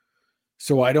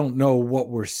 So I don't know what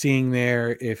we're seeing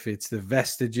there. If it's the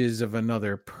vestiges of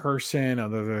another person,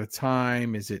 another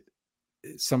time, is it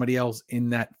somebody else in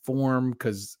that form?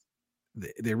 Because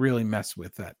they really mess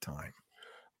with that time.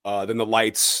 Then the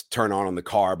lights turn on the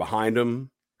car behind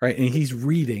him. Right. And he's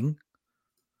reading.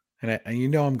 And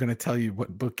I'm going to tell you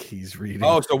what book he's reading.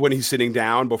 Oh, so when he's sitting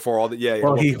down before all the... Yeah.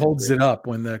 Well, he holds it up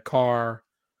when the car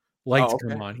lights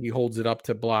come on. He holds it up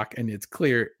to block, and it's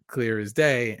clear as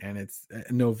day. And it's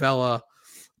a novella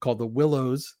called The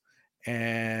Willows.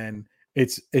 And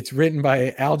it's written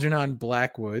by Algernon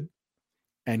Blackwood.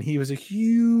 And he was a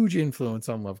huge influence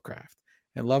on Lovecraft.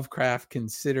 And Lovecraft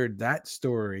considered that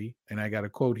story, and I got a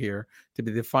quote here, to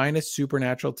be the finest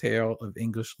supernatural tale of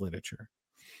English literature.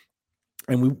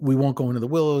 And we won't go into the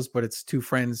willows, but it's two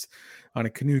friends on a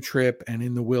canoe trip, and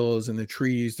in the willows and the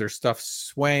trees, there's stuff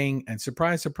swaying. And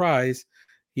surprise, surprise,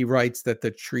 he writes that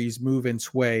the trees move and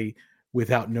sway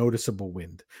without noticeable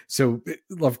wind. So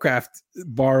Lovecraft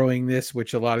borrowing this,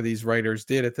 which a lot of these writers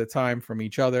did at the time, from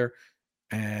each other.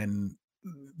 And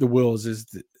the willows is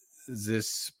this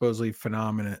supposedly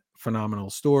phenomenal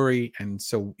story, and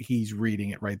so he's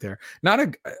reading it right there.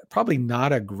 Probably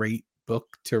not a great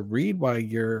book to read while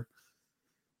you're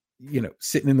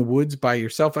sitting in the woods by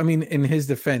yourself. I mean, in his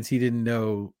defense, he didn't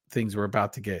know things were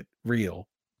about to get real,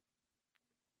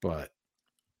 but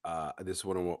this is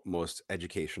one of the most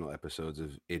educational episodes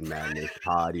of In Madness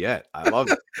Pod yet. I love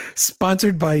it.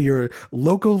 Sponsored by your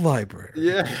local library.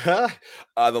 Yeah.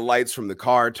 The lights from the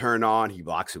car turn on. He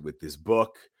locks it with this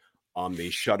book. They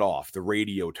shut off. The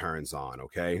radio turns on,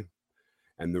 okay?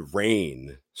 And the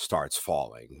rain starts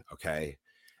falling, okay?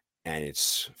 And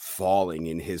it's falling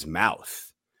in his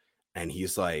mouth. And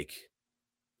he's like,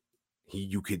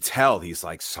 you could tell he's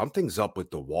like, something's up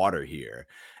with the water here.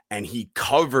 And he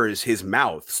covers his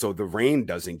mouth so the rain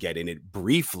doesn't get in it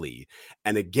briefly.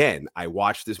 And again, I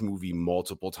watched this movie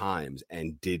multiple times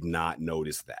and did not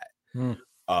notice that.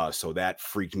 So that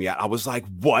freaked me out. I was like,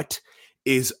 what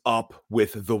is up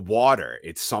with the water?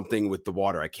 It's something with the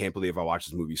water. I can't believe I watched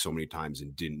this movie so many times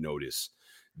and didn't notice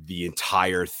the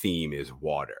entire theme is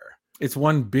water. It's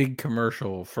one big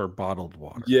commercial for bottled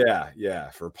water. Yeah,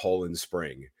 for Poland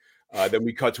Spring. Then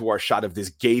we cut to our shot of this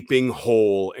gaping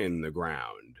hole in the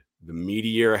ground. The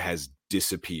meteor has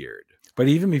disappeared. But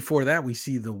even before that, we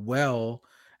see the well,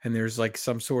 and there's like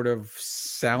some sort of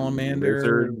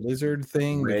salamander lizard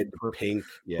thing, red, pink,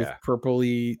 with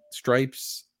purpley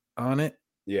stripes on it.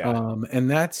 Yeah.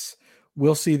 And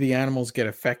we'll see the animals get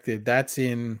affected. That's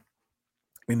in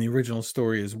the original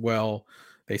story as well.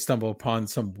 They stumble upon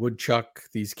some woodchuck,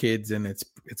 these kids, and it's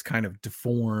kind of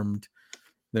deformed.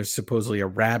 There's supposedly a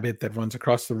rabbit that runs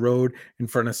across the road in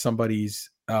front of somebody's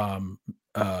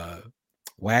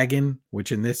wagon,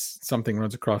 which in this, something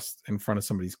runs across in front of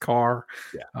somebody's car.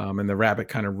 Yeah. And the rabbit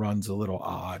kind of runs a little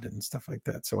odd and stuff like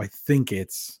that. So I think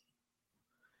it's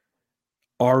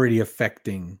already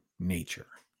affecting nature.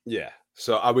 Yeah.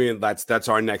 So, I mean, that's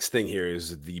our next thing here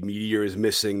is the meteor is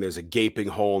missing. There's a gaping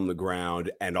hole in the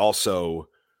ground. And also,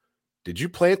 did you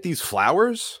plant these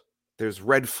flowers? There's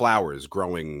red flowers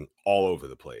growing all over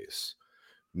the place.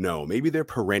 No, maybe they're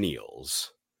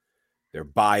perennials. They're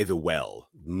by the well.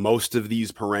 Most of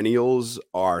these perennials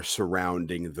are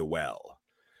surrounding the well.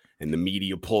 And the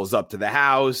meteor pulls up to the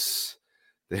house.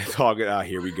 They're talking,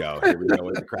 here we go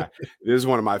with the crap. This is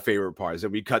one of my favorite parts.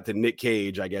 And we cut to Nick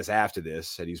Cage, I guess, after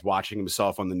this, and he's watching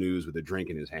himself on the news with a drink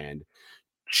in his hand.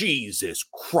 Jesus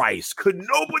Christ, could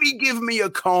nobody give me a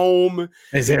comb?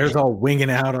 His hair's all winging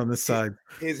out on the side.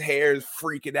 His hair's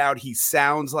freaking out. He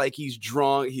sounds like he's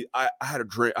drunk. I had a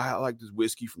drink. I like this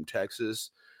whiskey from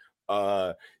Texas.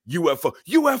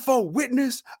 UFO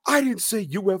witness. I didn't say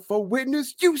UFO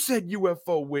witness. You said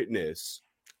UFO witness.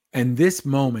 And this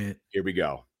moment, here we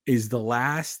go, is the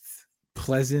last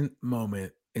pleasant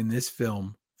moment in this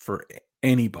film for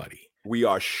anybody. We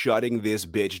are shutting this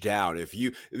bitch down.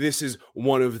 This is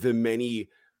one of the many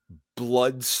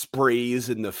blood sprays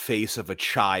in the face of a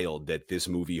child that this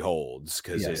movie holds,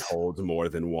 because it holds more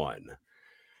than one.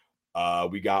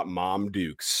 We got Mom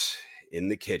Dukes in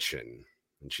the kitchen,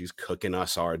 and she's cooking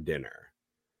us our dinner.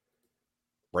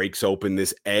 Breaks open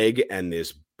this egg, and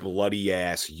this bloody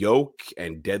ass yolk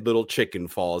and dead little chicken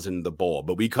falls in the bowl.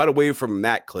 But we cut away from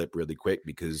that clip really quick,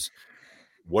 because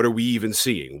what are we even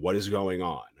seeing? What is going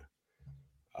on?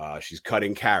 She's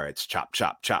cutting carrots, chop,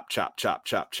 chop, chop, chop, chop,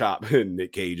 chop, chop. And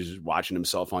Nick Cage is watching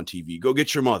himself on TV. Go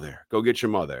get your mother. Go get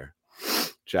your mother.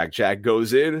 Jack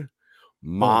goes in.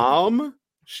 Mom,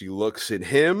 she looks at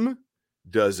him,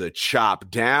 does a chop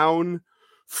down,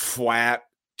 flap,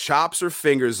 chops her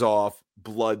fingers off,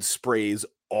 blood sprays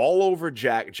all over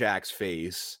Jack's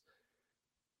face.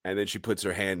 And then she puts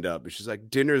her hand up and she's like,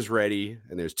 dinner's ready.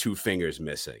 And there's 2 fingers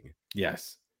missing.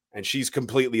 Yes. And she's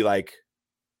completely like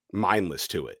mindless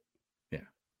to it. Yeah.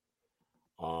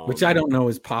 Which I don't know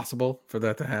is possible for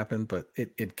that to happen, but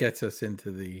it gets us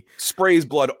into the sprays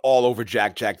blood all over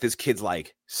Jack. This kid's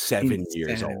like 7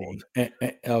 years old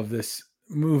of this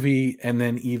movie. And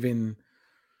then even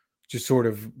just sort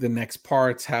of the next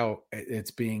parts, how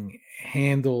it's being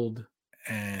handled,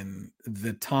 and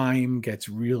the time gets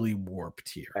really warped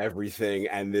here. Everything,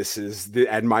 and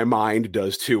and my mind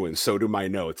does too, and so do my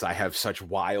notes. I have such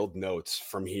wild notes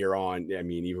from here on. I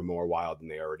mean, even more wild than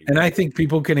they already and were. I think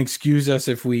people can excuse us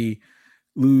if we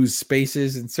lose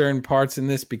spaces in certain parts in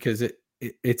this, because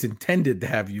it's intended to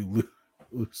have you lose.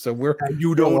 So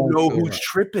you don't know who's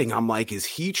tripping. I'm like, is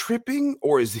he tripping,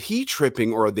 or is he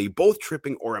tripping, or are they both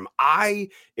tripping, or am I?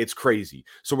 It's crazy.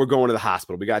 So we're going to the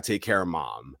hospital. We got to take care of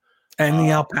Mom. And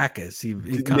the alpacas.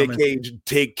 Nick Cage,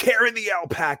 take care of the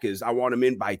alpacas. I want him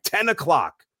in by 10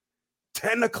 o'clock.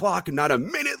 10 o'clock, not a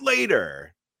minute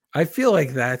later. I feel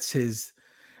like that's his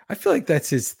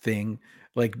thing.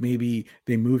 Like, maybe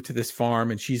they moved to this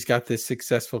farm and she's got this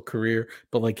successful career,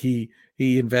 but like he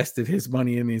invested his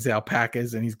money in these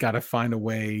alpacas, and he's got to find a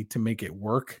way to make it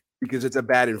work. Because it's a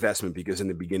bad investment, because in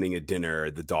the beginning of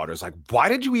dinner, the daughter's like, why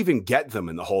did you even get them?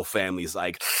 And the whole family's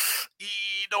like,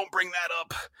 don't bring that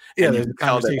up. Yeah, and there's a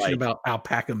conversation about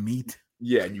alpaca meat.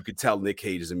 Yeah, and you could tell Nick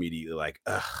Cage is immediately like,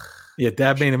 ugh. Yeah,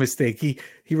 Dad made a mistake. He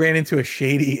ran into a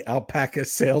shady alpaca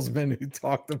salesman who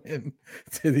talked him in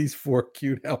to these 4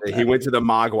 cute alpacas. He went to the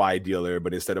Mogwai dealer,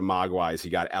 but instead of Mogwais, he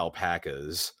got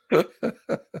alpacas.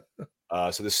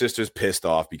 So the sister's pissed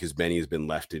off because Benny has been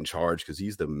left in charge, because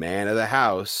he's the man of the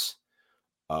house.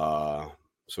 So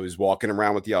he's walking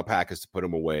around with the alpacas to put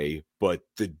them away, but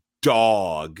the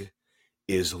dog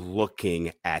is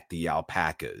looking at the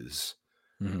alpacas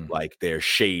like they're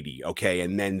shady. Okay.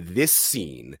 And then this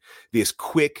scene, this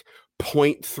quick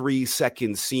 0.3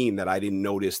 second scene that I didn't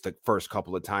notice the first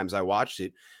couple of times I watched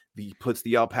it, he puts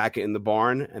the alpaca in the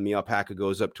barn, and the alpaca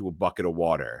goes up to a bucket of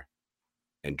water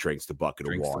and drinks the bucket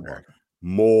of water.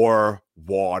 More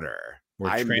water.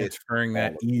 We're transferring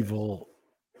that evil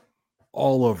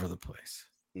all over the place.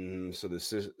 So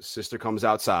the sister comes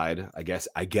outside. I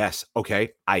guess.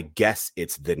 Okay. I guess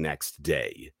it's the next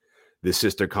day. The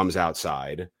sister comes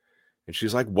outside, and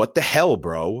she's like, what the hell,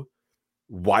 bro?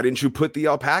 Why didn't you put the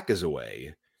alpacas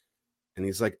away? And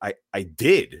he's like, I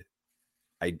did.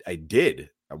 I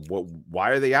did. Why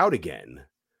are they out again?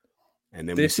 And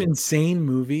then this insane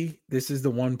movie, this is the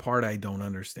one part I don't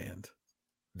understand.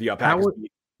 The alpacas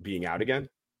being out again?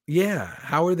 Yeah.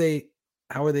 How are they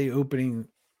opening?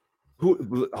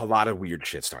 A lot of weird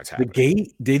shit starts happening. The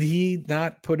gate? Did he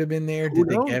not put him in there? Did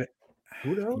they get it?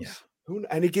 Who knows? Yeah.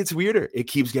 And it gets weirder. It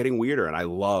keeps getting weirder.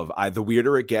 And the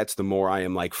weirder it gets, the more I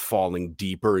am like falling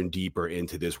deeper and deeper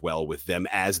into this well with them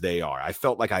as they are. I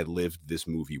felt like I lived this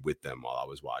movie with them while I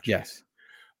was watching. Yes.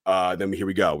 Then here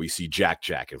we go. We see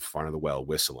Jack in front of the well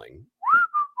whistling.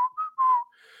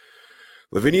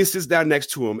 Lavinia sits down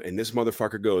next to him, and this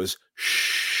motherfucker goes,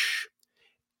 shh,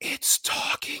 it's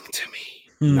talking to me.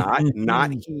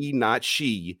 Not he, not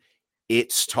she.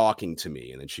 It's talking to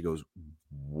me. And then she goes,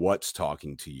 what's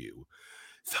talking to you?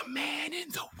 The man in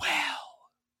the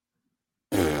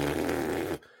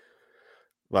well.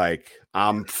 Like,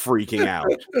 I'm freaking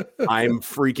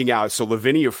out. So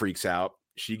Lavinia freaks out.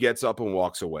 She gets up and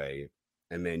walks away.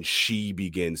 And then she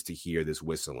begins to hear this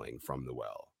whistling from the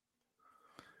well.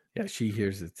 Yeah, she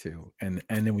hears it too. And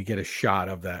then we get a shot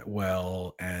of that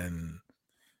well. And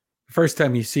the first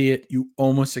time you see it, you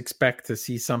almost expect to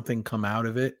see something come out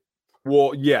of it.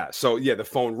 Well, yeah. So, yeah, the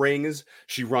phone rings.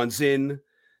 She runs in.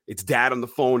 It's Dad on the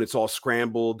phone. It's all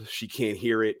scrambled. She can't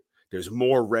hear it. There's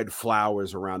more red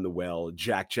flowers around the well.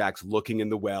 Jack's looking in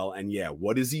the well, and yeah,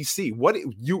 what does he see?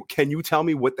 Can you tell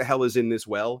me what the hell is in this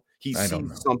well? He I don't sees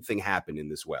know. something happen in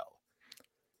this well.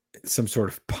 Some sort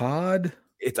of pod.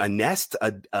 It's a nest,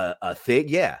 a thing.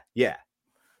 Yeah.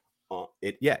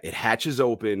 It hatches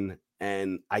open,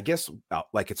 and I guess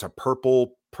like it's a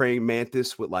purple praying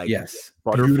mantis with like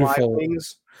butterfly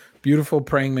wings. Beautiful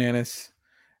praying mantis.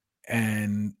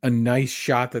 And a nice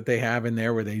shot that they have in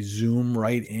there where they zoom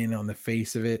right in on the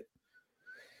face of it.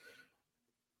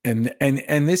 And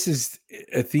this is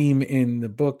a theme in the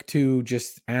book too,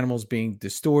 just animals being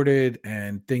distorted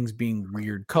and things being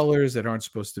weird colors that aren't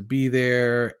supposed to be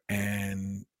there.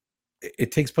 And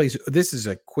it takes place. This is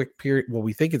a quick period. Well,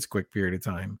 we think it's a quick period of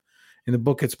time. In the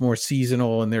book, it's more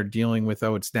seasonal, and they're dealing with,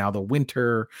 it's now the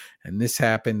winter, and this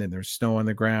happened, and there's snow on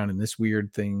the ground, and this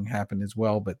weird thing happened as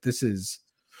well. But this is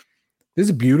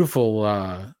a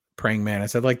beautiful praying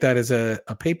mantis. I'd like that as a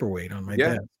paperweight on my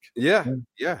desk. Yeah.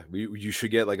 You should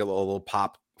get like a little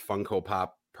Funko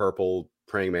Pop purple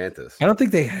praying mantis. I don't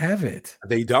think they have it.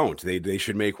 They don't. They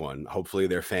should make one. Hopefully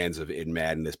they're fans of In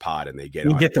Mad in this pod and they get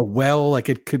you get the well, like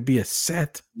it could be a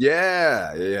set.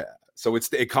 Yeah. So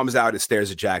it comes out, it stares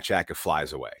at Jack, it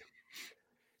flies away.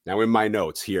 Now in my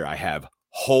notes here, I have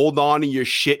hold on to your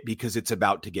shit because it's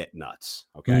about to get nuts.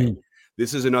 Okay.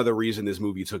 This is another reason this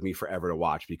movie took me forever to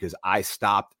watch, because I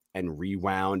stopped and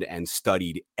rewound and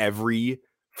studied every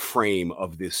frame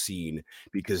of this scene,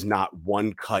 because not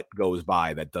one cut goes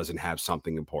by that doesn't have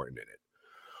something important in it.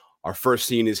 Our first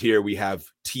scene is here. We have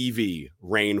TV,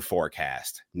 rain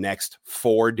forecast. Next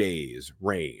 4 days,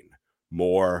 rain,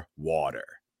 more water.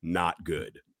 Not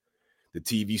good. The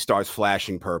TV starts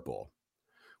flashing purple.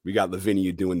 We got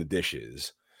Lavinia doing the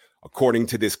dishes. According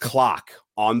to this clock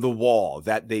on the wall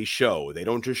that they show, they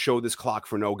don't just show this clock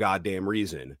for no goddamn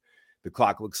reason. The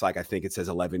clock looks like, I think it says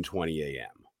 11:20 a.m.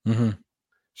 Mm-hmm.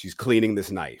 She's cleaning this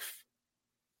knife.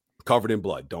 Covered in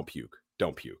blood. Don't puke.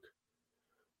 Don't puke.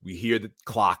 We hear the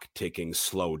clock ticking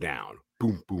slow down.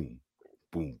 Boom, boom,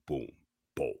 boom, boom,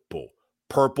 boom, boom.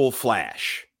 Purple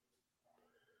flash.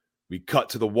 We cut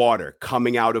to the water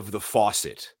coming out of the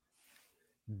faucet.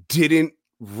 Didn't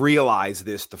realize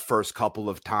this the first couple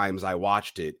of times I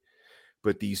watched it,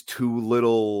 but these two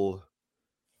little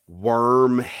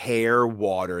worm hair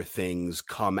water things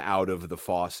come out of the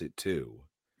faucet too.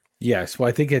 Yes, well,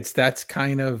 I think that's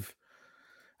kind of,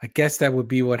 I guess that would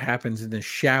be what happens in the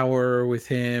shower with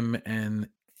him, and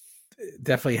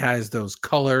definitely has those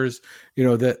colors. You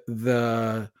know,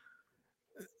 the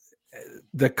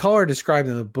color described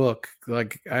in the book,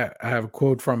 like I have a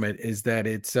quote from it, is that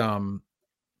it's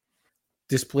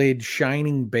displayed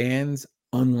shining bands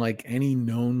unlike any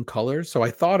known color. So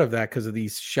I thought of that because of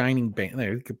these shining bands.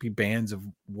 There could be bands of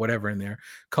whatever in there,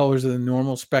 colors of the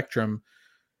normal spectrum.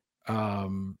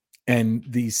 And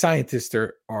the scientists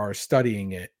are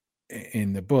studying it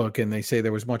in the book, and they say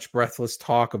there was much breathless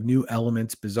talk of new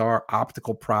elements, bizarre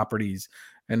optical properties,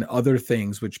 and other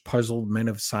things which puzzled men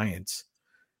of science,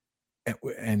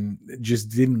 and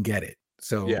just didn't get it.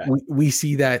 So we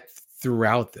see that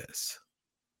throughout this.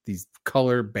 These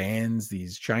color bands,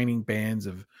 these shining bands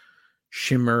of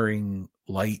shimmering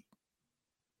light.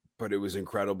 But it was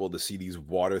incredible to see these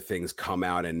water things come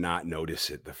out and not notice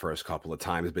it the first couple of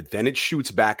times. But then it shoots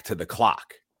back to the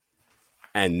clock.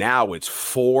 And now it's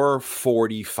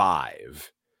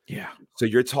 4:45. Yeah. So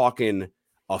you're talking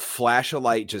a flash of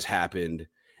light just happened.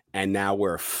 And now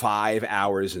we're 5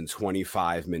 hours and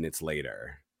 25 minutes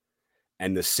later.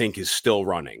 And the sink is still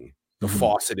running. The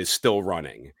faucet is still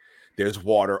running. There's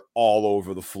water all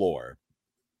over the floor.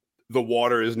 The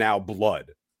water is now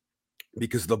blood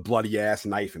because the bloody ass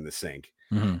knife in the sink.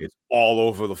 It's all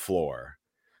over the floor.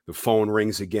 The phone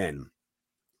rings again.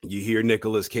 You hear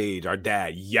Nicolas Cage, our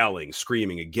dad, yelling,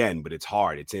 screaming again, but it's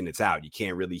hard. It's in, it's out. You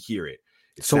can't really hear it.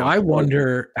 So I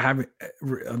wonder, having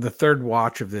the third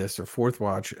watch of this or fourth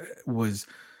watch was,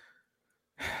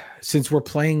 since we're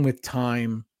playing with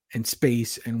time and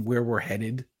space and where we're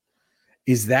headed,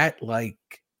 is that like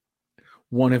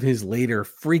one of his later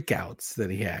freakouts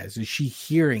that he has? Is she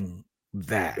hearing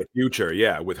that? The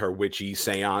future, with her witchy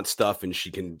seance stuff, and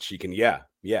she can,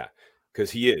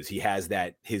 because he has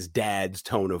that, his dad's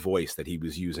tone of voice that he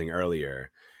was using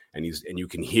earlier, and you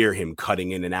can hear him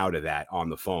cutting in and out of that on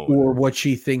the phone, or what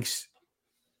she thinks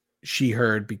she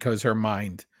heard, because her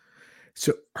mind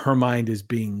is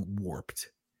being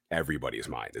warped. Everybody's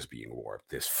mind is being warped.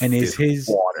 This his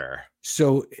water.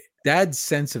 So dad's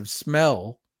sense of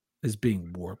smell is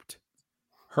being warped.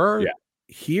 Her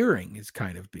hearing is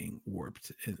kind of being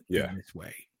warped in this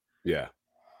way. Yeah.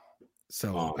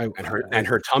 So and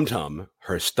her tum-tum,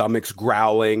 her stomach's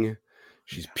growling,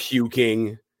 she's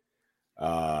puking.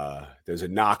 There's a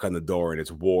knock on the door and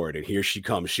it's Ward, and here she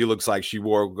comes. She looks like she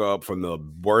woke up from the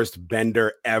worst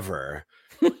bender ever.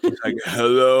 She's like,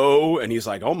 hello, and he's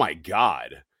like, oh my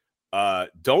god,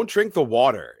 don't drink the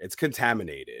water, it's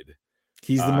contaminated.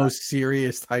 He's the most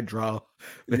serious Say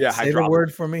the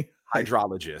word for me.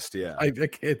 Hydrologist. Yeah, I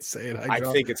can't say it. I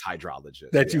think it's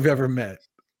hydrologist that you've ever met.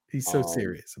 He's so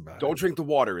serious about it. Don't drink the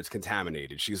water, it's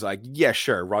contaminated. She's like, yeah,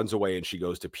 sure. Runs away and she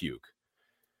goes to puke.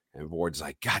 And Ward's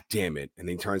like, God damn it. And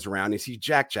then he turns around and sees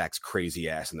Jack's crazy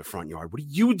ass in the front yard. What are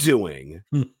you doing?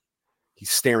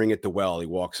 He's staring at the well. He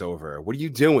walks over. What are you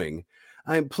doing?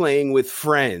 I'm playing with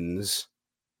friends.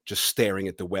 Just staring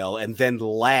at the well, and then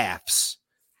laughs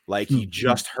like he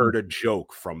just heard a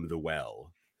joke from the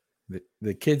well.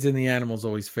 The kids and the animals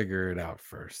always figure it out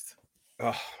first.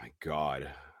 Oh my God.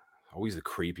 Always the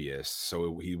creepiest.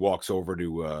 So he walks over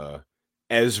to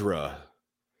Ezra,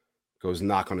 goes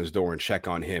knock on his door and check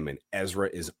on him. And Ezra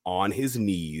is on his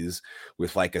knees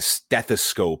with like a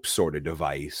stethoscope sort of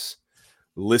device,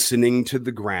 listening to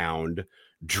the ground,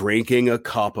 drinking a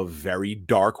cup of very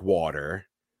dark water.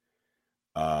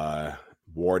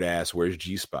 Ward asks, where's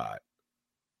G-Spot?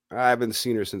 I haven't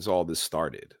seen her since all this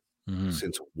started.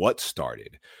 Since what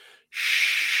started?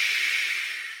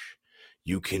 Shh.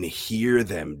 You can hear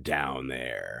them down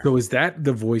there. So is that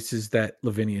the voices that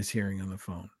Lavinia's hearing on the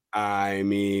phone? I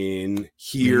mean,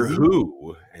 hear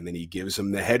who? And then he gives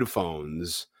him the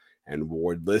headphones, and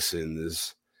Ward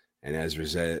listens. And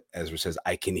Ezra says,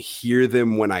 I can hear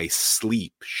them when I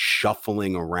sleep,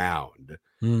 shuffling around.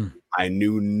 I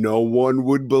knew no one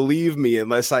would believe me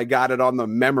unless I got it on the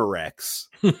Memorex.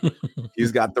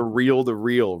 He's got the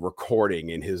reel-to-reel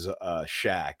recording in his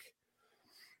shack.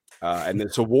 And then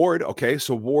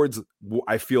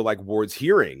I feel like Ward's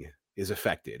hearing is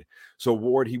affected. So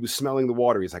Ward, he was smelling the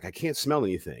water. He's like, I can't smell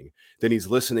anything. Then he's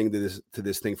listening to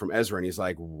this thing from Ezra, and he's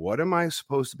like, what am I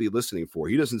supposed to be listening for?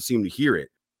 He doesn't seem to hear it.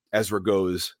 Ezra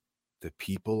goes, the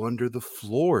people under the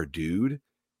floor, dude.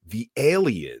 The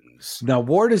aliens. Now,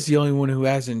 Ward is the only one who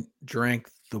hasn't drank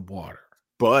the water.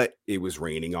 But it was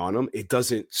raining on him. It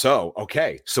doesn't. So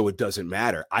it doesn't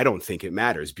matter. I don't think it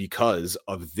matters because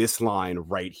of this line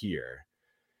right here.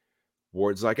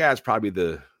 Ward's like, it's probably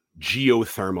the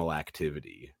geothermal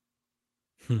activity.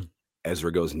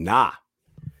 Ezra goes, nah.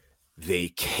 They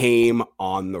came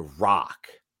on the rock.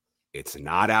 It's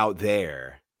not out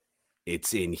there.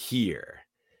 It's in here.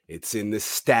 It's in the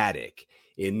static,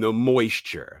 in the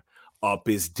moisture. Up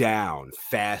is down,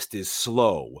 fast is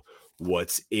slow.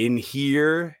 What's in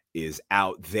here is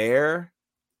out there,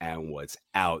 and what's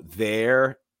out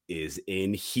there is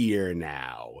in here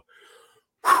now.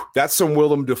 That's some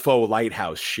Willem Dafoe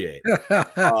Lighthouse shit.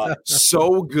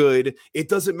 So good. It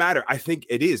doesn't matter. I think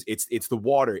it is. It's the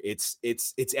water. It's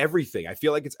everything. I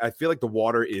feel like the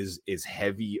water is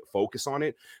heavy focus on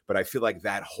it, but I feel like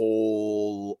that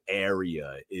whole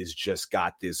area is just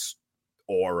got this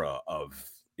aura of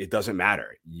it doesn't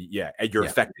matter. Yeah, you're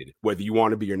affected whether you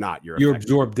want to be or not. You're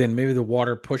absorbed in. Maybe the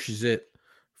water pushes it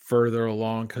further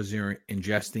along because you're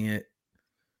ingesting it.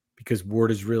 Because Ward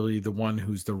is really the one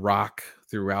who's the rock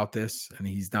throughout this, and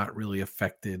he's not really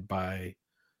affected by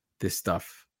this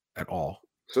stuff at all.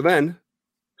 So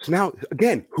now,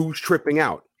 again, who's tripping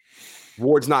out?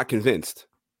 Ward's not convinced.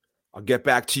 I'll get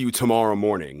back to you tomorrow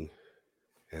morning.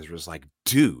 Ezra's like,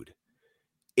 dude,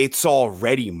 it's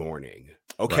already morning.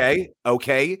 Okay? Right.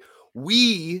 Okay?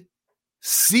 We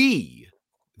see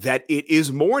that it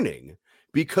is morning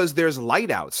because there's light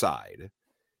outside.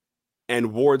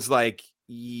 And Ward's like,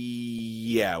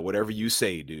 yeah, whatever you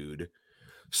say, dude.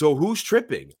 So who's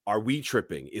tripping? Are we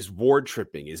tripping? Is Ward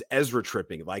tripping? Is Ezra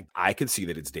tripping? Like, I could see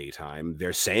that it's daytime.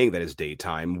 They're saying that it's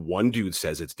daytime. One dude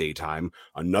says it's daytime.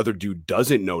 Another dude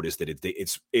doesn't notice that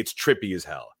it's trippy as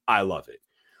hell. I love it.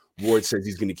 Ward says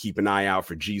he's going to keep an eye out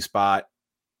for G-Spot.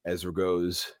 Ezra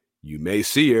goes, you may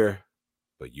see her,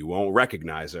 but you won't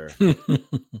recognize her.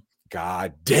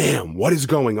 God damn, what is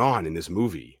going on in this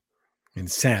movie?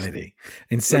 Insanity.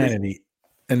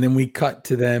 And then we cut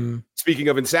to them. Speaking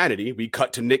of insanity, we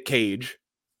cut to Nick Cage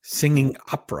singing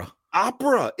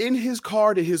opera in his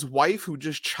car to his wife who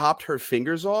just chopped her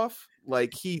fingers off.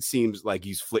 Like, he seems like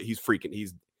he's freaking.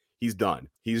 He's done.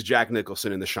 He's Jack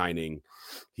Nicholson in The Shining.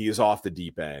 He is off the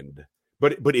deep end.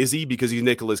 But is he? Because he's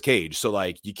Nicolas Cage. So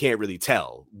like you can't really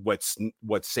tell what's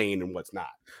sane and what's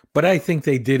not. But I think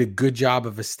they did a good job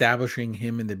of establishing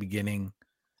him in the beginning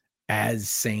as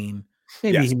sane.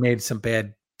 Maybe he made some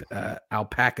bad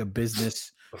alpaca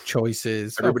business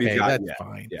choices. That's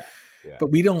fine. Yeah.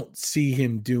 But we don't see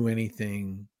him do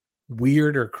anything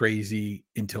weird or crazy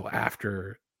until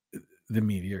after the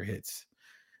meteor hits.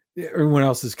 Everyone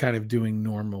else is kind of doing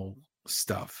normal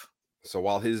stuff. So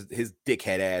while his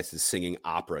dickhead ass is singing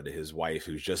opera to his wife,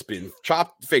 who's just been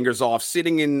chopped fingers off,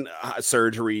 sitting in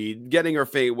surgery, getting her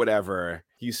fate, whatever,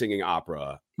 he's singing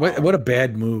opera. What a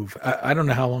bad move. I don't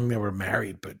know how long they were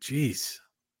married, but geez,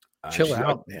 chill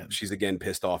out, man. She's again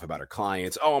pissed off about her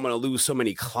clients. Oh, I'm going to lose so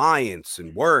many clients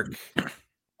and work.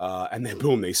 And then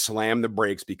boom, they slam the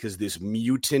brakes because this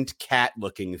mutant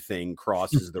cat-looking thing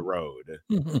crosses the road.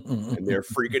 And they're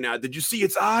freaking out. Did you see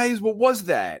its eyes? What was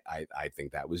that? I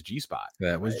think that was G-Spot.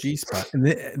 That was G-Spot. And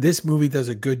this movie does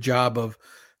a good job of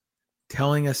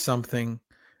telling us something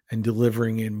and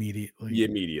delivering immediately.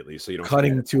 Immediately. So you don't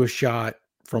cutting to a shot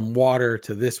from water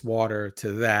to this water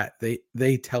to that.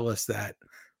 They tell us that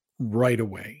right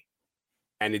away.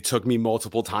 And it took me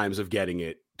multiple times of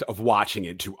watching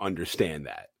it to understand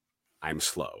that. I'm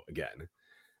slow again.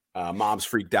 Mom's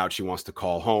freaked out. She wants to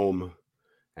call home.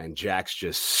 And Jack's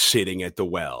just sitting at the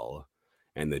well.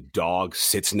 And the dog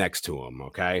sits next to him,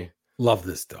 okay? Love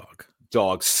this dog.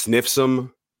 Dog sniffs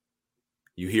him.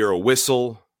 You hear a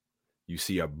whistle. You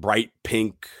see a bright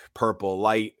pink, purple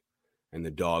light. And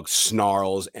the dog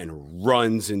snarls and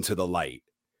runs into the light.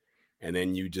 And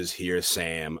then you just hear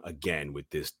Sam again with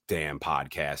this damn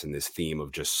podcast and this theme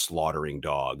of just slaughtering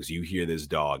dogs. You hear this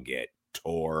dog get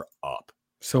tore up.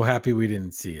 So happy we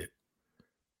didn't see it.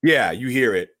 Yeah, you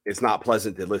hear it. It's not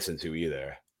pleasant to listen to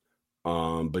either.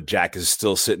 But Jack is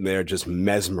still sitting there just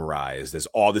mesmerized as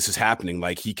all this is happening.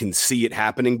 Like he can see it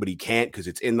happening, but he can't because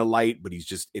it's in the light, but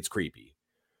it's creepy.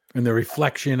 And the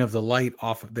reflection of the light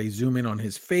they zoom in on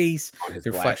his face,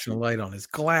 the reflection of light on his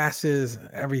glasses,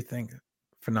 everything.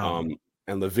 Phenomenal.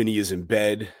 And Lavinia's in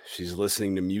bed. She's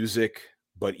listening to music,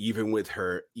 but even with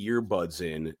her earbuds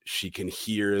in, she can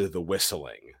hear the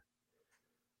whistling.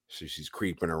 So she's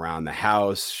creeping around the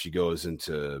house. She goes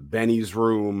into Benny's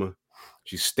room.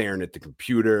 She's staring at the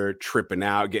computer, tripping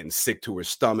out, getting sick to her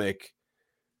stomach.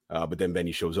 But then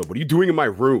Benny shows up. What are you doing in my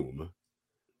room?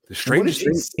 The strangest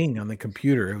thing seeing on the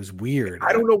computer, it was weird.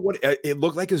 I don't know what it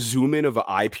looked like. A zoom in of an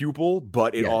eye pupil,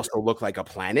 but it also looked like a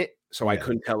planet. So I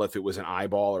couldn't tell if it was an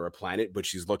eyeball or a planet, but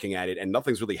she's looking at it and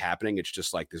nothing's really happening. It's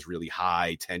just like this really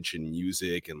high tension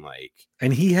music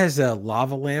and he has a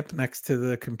lava lamp next to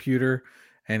the computer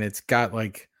and it's got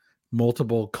like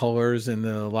multiple colors in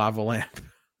the lava lamp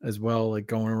as well, like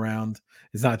going around.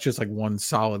 It's not just like one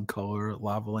solid color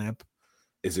lava lamp.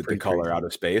 Is it the color out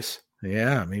of space?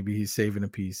 Yeah, maybe he's saving a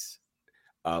piece.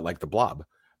 Like the Blob.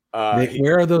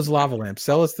 Where are those lava lamps?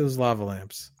 Sell us those lava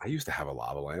lamps. I used to have a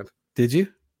lava lamp. Did you?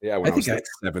 Yeah, when I was like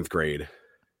 7th grade.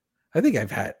 I think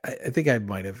I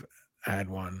might have had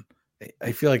one.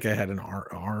 I feel like I had an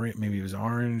orange. Maybe it was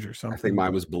orange or something. I think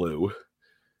mine was blue.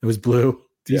 It was blue.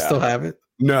 Do you still have it?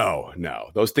 No.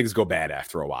 Those things go bad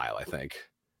after a while, I think.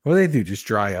 What do they do? Just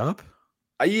dry up?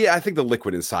 Yeah, I think the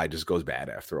liquid inside just goes bad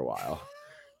after a while.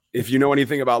 If you know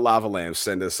anything about lava lamps,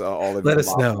 send us all of Let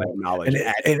us know. Knowledge.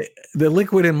 And the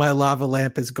liquid in my lava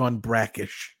lamp has gone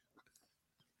brackish.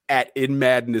 At In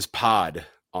Madness Pod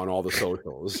on all the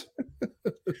socials.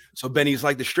 So Benny's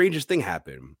like, the strangest thing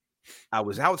happened. I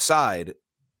was outside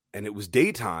and it was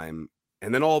daytime.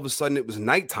 And then all of a sudden it was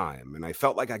nighttime. And I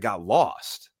felt like I got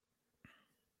lost.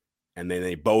 And then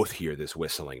they both hear this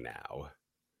whistling now.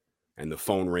 And the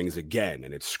phone rings again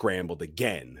and it's scrambled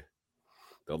again.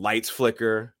 The lights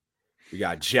flicker. We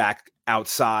got Jack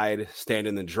outside,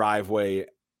 standing in the driveway.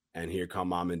 And here come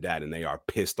mom and dad. And they are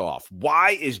pissed off.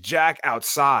 Why is Jack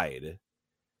outside?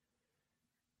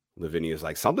 Lavinia's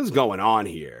like, something's going on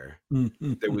here.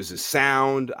 There was a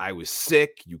sound. I was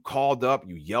sick. You called up.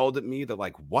 You yelled at me. They're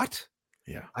like, what?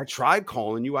 Yeah. I tried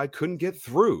calling you. I couldn't get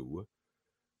through.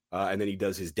 And then he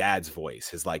does his dad's voice,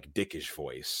 his like dickish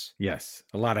voice. Yes.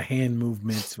 A lot of hand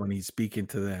movements when he's speaking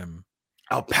to them.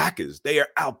 Alpacas. They are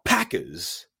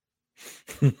alpacas.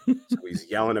 So he's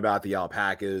yelling about the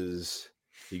alpacas.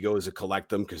 He goes to collect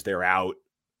them because they're out.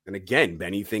 And again,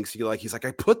 Benny thinks he's like,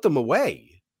 I put them away.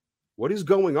 What is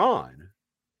going on?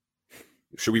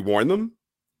 Should we warn them?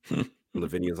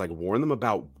 Lavinia's like, warn them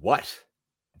about what?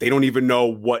 They don't even know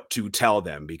what to tell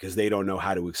them because they don't know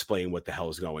how to explain what the hell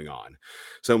is going on.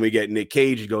 So when we get Nick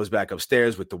Cage, he goes back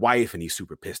upstairs with the wife and he's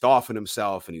super pissed off at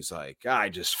himself. And he's like, I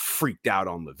just freaked out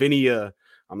on Lavinia.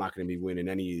 I'm not going to be winning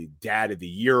any Dad of the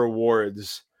Year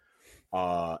awards.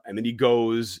 And then he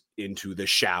goes into the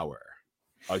shower.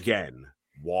 Again,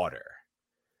 water.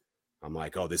 I'm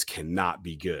like, oh, this cannot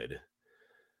be good.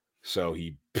 So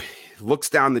he looks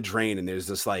down the drain and there's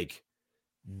this like,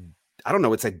 I don't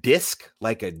know, it's a disc,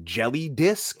 like a jelly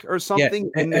disc or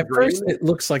something. Yeah, at first it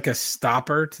looks like a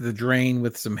stopper to the drain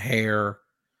with some hair.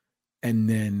 And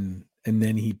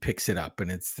then he picks it up and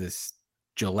it's this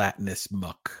gelatinous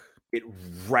muck. It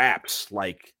wraps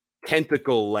like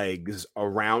tentacle legs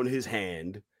around his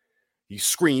hand. He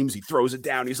screams, he throws it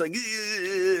down. He's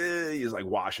like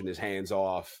washing his hands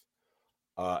off.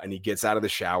 And he gets out of the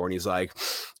shower and he's like,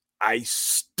 I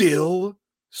still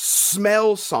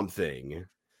smell something.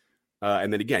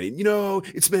 And then again,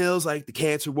 it smells like the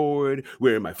cancer ward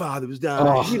where my father was dying.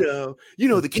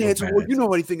 The cancer ward. You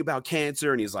know anything about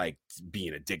cancer? And he's like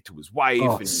being a dick to his wife.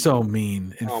 Oh, and so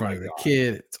mean in front of the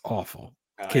kid. It's awful.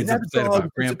 Kid's upset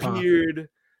about grandpa.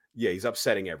 Yeah, he's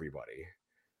upsetting everybody.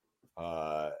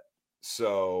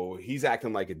 So he's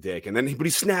acting like a dick, but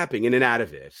he's snapping in and out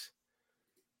of it.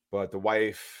 But the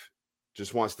wife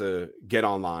just wants to get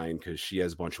online because she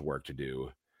has a bunch of work to do.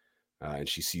 And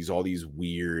she sees all these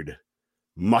weird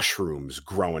mushrooms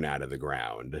growing out of the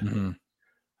ground.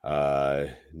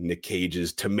 Mm-hmm. Nick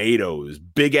Cage's tomatoes,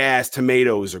 big ass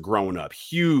tomatoes, are growing up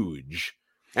huge.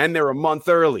 And they're a month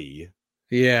early.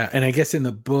 Yeah. And I guess in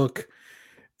the book,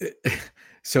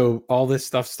 so all this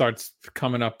stuff starts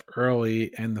coming up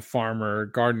early, and the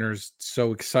gardener's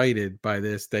so excited by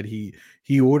this that he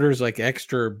orders like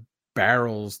extra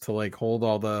barrels to like hold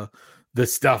all the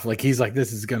stuff. Like he's like,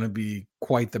 this is going to be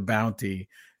quite the bounty.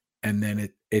 And then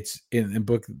it's in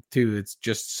book 2, it's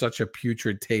just such a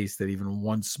putrid taste that even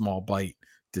one small bite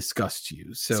disgusts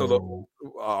you. So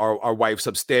our wife's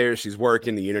upstairs. She's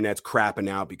working. The internet's crapping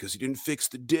out because he didn't fix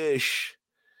the dish.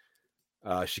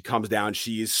 She comes down.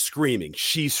 She is screaming.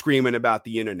 She's screaming about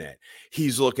the internet.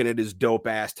 He's looking at his dope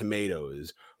ass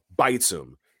tomatoes, bites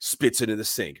them, spits it in the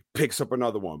sink, picks up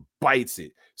another one, bites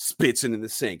it, spits it in the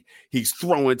sink. He's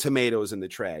throwing tomatoes in the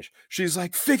trash. She's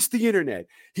like, fix the internet.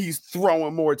 He's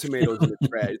throwing more tomatoes in the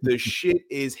trash. The shit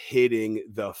is hitting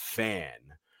the fan.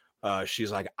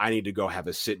 She's like, I need to go have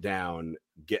a sit down.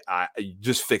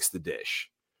 Just fix the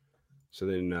dish. So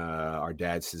then our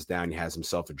dad sits down. He has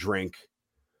himself a drink.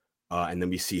 And then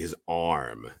we see his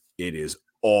arm. It is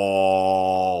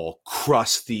all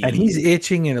crusty. And he's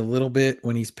itching it a little bit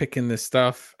when he's picking this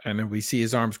stuff. And then we see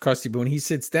his arm's crusty. But when he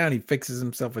sits down, he fixes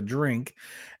himself a drink.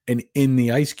 And in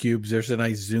the ice cubes, there's a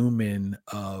nice zoom in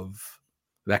of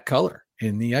that color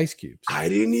in the ice cubes. I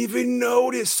didn't even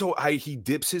notice. So he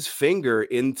dips his finger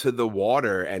into the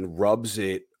water and rubs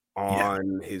it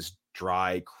on his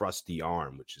dry, crusty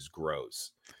arm, which is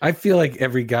gross. I feel like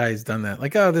every guy's done that.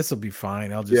 Like, oh, this will be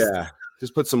fine. I'll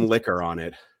just put some liquor on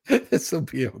it. This will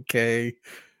be okay.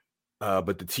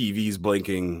 But the TV's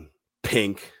blinking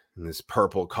pink in this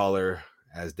purple color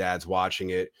as Dad's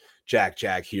watching it.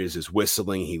 Jack hears his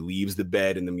whistling. He leaves the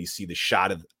bed, and then we see the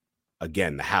shot of,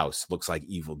 again, the house. Looks like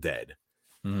Evil Dead.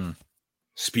 Mm.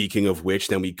 Speaking of which,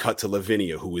 then we cut to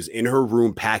Lavinia, who is in her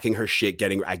room packing her shit,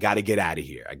 I got to get out of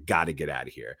here.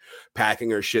 Packing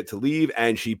her shit to leave,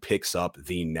 and she picks up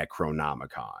the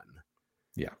Necronomicon.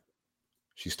 Yeah.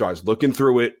 She starts looking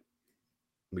through it.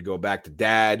 We go back to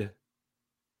Dad.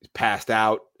 He's passed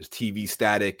out. There's TV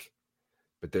static,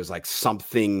 but there's like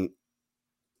something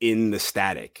in the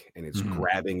static, and it's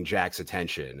grabbing Jack's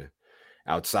attention.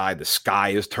 Outside, the sky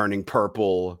is turning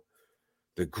purple.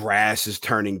 The grass is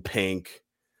turning pink.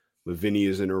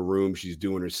 Lavinia's in her room. She's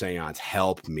doing her seance.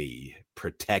 Help me.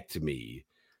 Protect me.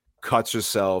 Cuts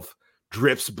herself.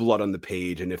 Drips blood on the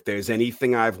page. And if there's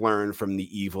anything I've learned from the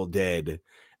Evil Dead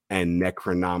and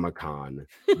Necronomicon,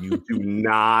 you do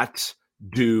not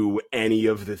do any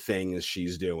of the things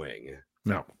she's doing.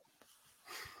 No.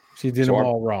 She did them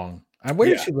all wrong. Where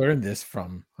did she learn this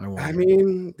from? I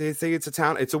mean, they say it's a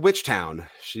town. It's a witch town.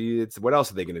 What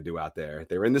else are they going to do out there?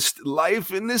 They're in this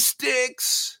life in the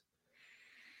sticks.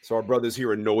 So our brothers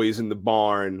hear a noise in the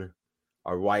barn.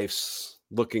 Our wife's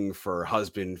looking for her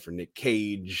husband, for Nick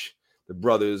Cage. The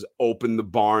brothers open the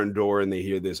barn door and they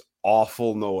hear this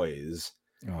awful noise.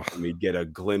 Oh. And we get a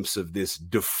glimpse of this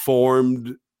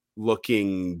deformed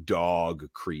looking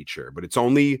dog creature, but it's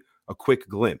only a quick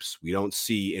glimpse. We don't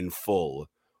see in full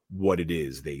what it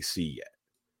is they see yet.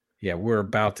 Yeah, we're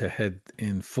about to head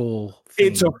in full.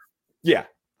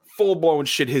 Full blown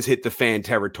shit has hit the fan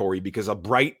territory because a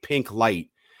bright pink light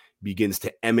begins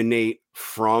to emanate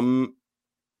from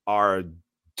our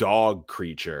dog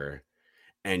creature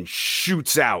and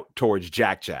shoots out towards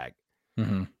Jack.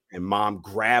 Mm-hmm. And Mom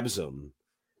grabs him,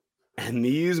 and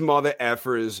these mother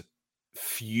effers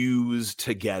fuse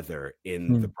together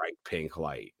in the bright pink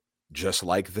light, just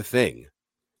like the Thing.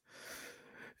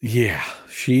 Yeah,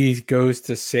 she goes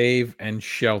to save and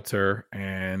shelter,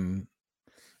 and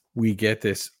we get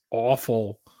this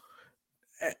awful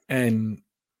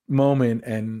moment,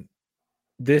 and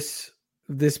this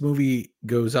movie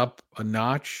goes up a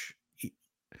notch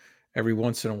every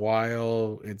once in a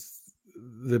while. It's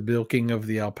the milking of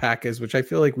the alpacas, which I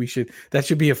feel like that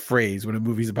should be a phrase when a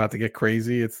movie's about to get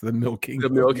crazy. It's the milking. The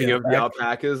milking of the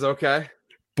alpacas. Okay.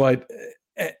 But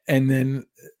and then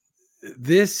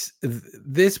this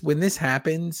when this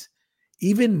happens,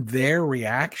 even their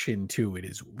reaction to it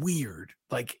is weird.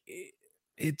 Like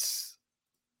it's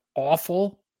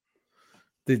awful.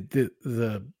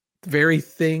 The very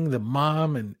thing, the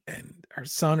mom and her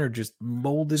son are just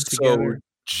molded together.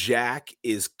 Jack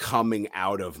is coming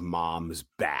out of mom's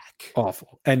back.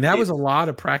 Awful. And that was a lot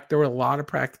of there were a lot of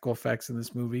practical effects in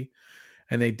this movie.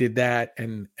 And they did that.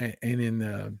 And in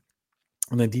the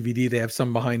DVD, they have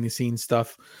some behind the scenes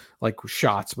stuff, like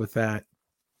shots with that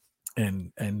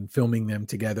and filming them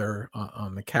together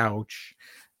on the couch,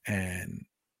 and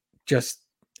just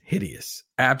hideous.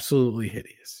 Absolutely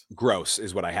hideous. Gross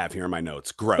is what I have here in my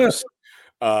notes. Gross.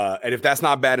 And if that's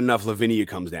not bad enough, Lavinia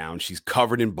comes down. She's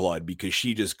covered in blood because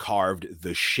she just carved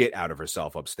the shit out of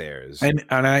herself upstairs. And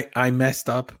I messed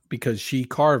up because she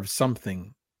carved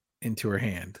something into her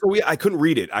hand. Oh, yeah, I couldn't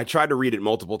read it. I tried to read it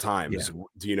multiple times. Yeah.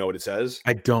 Do you know what it says?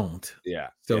 I don't. Yeah.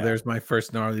 So there's my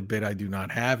first gnarly bit I do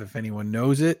not have. If anyone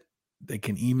knows it, they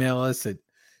can email us at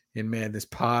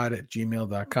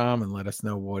inmadthispod@gmail.com and let us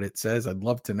know what it says. I'd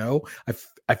love to know. I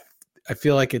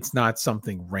feel like it's not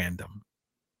something random.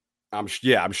 I'm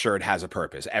sure it has a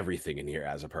purpose. Everything in here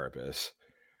has a purpose.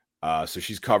 So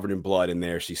she's covered in blood in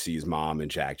there. She sees mom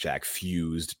and Jack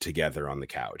fused together on the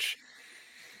couch.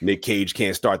 Nick Cage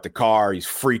can't start the car. He's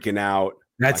freaking out.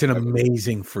 That's an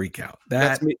amazing freak out.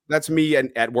 That's me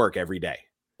at work every day.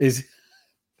 Is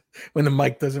when the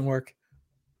mic doesn't work.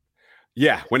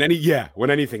 Yeah, when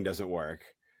anything doesn't work.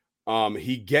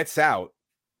 He gets out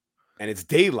and it's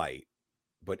daylight.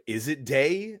 But is it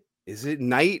day? Is it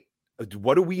night?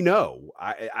 What do we know?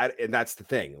 And that's the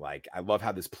thing. Like, I love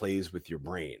how this plays with your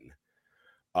brain.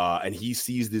 And he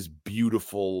sees this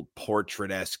beautiful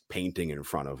portrait-esque painting in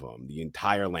front of him. The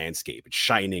entire landscape. It's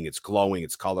shining. It's glowing.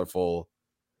 It's colorful.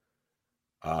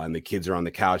 And the kids are on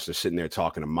the couch. They're sitting there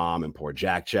talking to mom and poor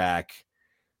Jack.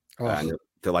 And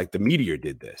they're like, the meteor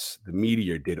did this. The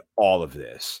meteor did all of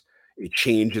this. It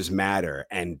changes matter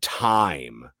and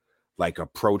time, like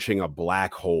approaching a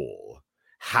black hole.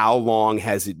 How long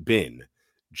has it been?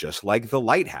 Just like the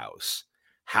lighthouse.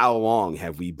 How long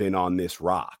have we been on this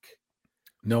rock?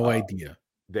 No idea.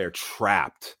 They're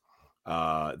trapped.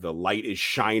 The light is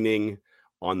shining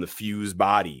on the fused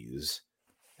bodies,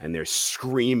 and they're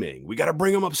screaming. We got to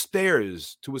bring them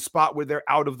upstairs to a spot where they're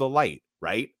out of the light,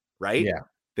 right? Yeah.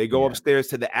 They go upstairs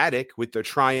to the attic with their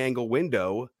triangle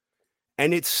window,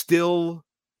 and it's still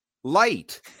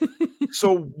light.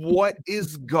 So what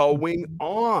is going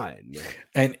on?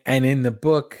 And in the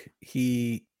book,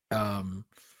 he the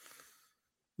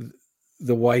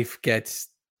wife gets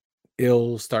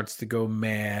ill, starts to go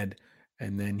mad,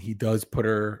 and then he does put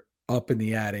her up in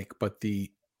the attic, but the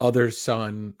other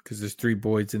son, because there's 3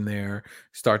 boys in there,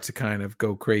 starts to kind of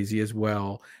go crazy as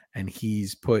well, and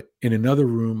he's put in another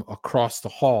room across the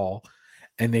hall,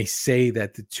 and they say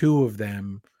that the 2 of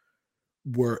them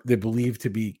they're believed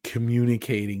to be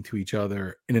communicating to each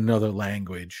other in another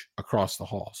language across the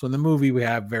hall. So in the movie, we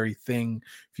have very thing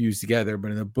fused together, but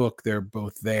in the book, they're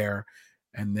both there.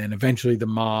 And then eventually the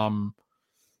mom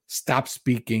stops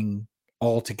speaking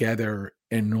altogether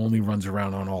and only runs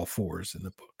around on all 4s in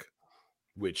the book.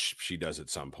 Which she does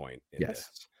at some point. Yes.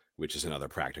 This, which is another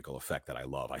practical effect that I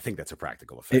love. I think that's a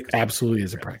practical effect. It absolutely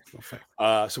is a practical effect.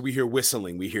 So we hear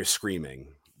whistling, we hear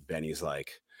screaming. Benny's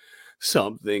like,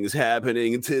 something's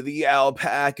happening to the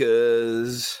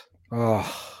alpacas.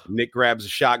 Oh. Nick grabs a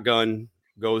shotgun,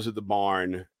 goes to the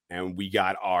barn, and we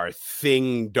got our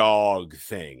dog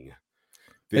thing.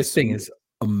 This thing is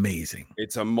amazing.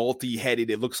 It's a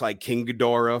multi-headed. It looks like King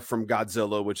Ghidorah from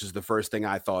Godzilla, which is the first thing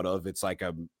I thought of. It's like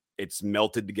it's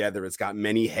melted together. It's got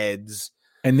many heads.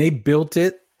 And they built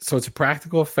it, so it's a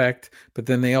practical effect, but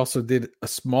then they also did a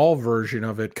small version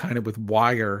of it kind of with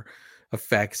wire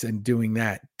effects and doing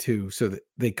that too, so that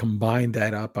they combined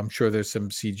that up. I'm sure there's some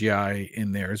CGI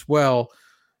in there as well,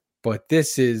 but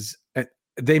this is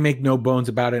they make no bones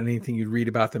about it. Anything you read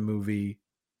about the movie,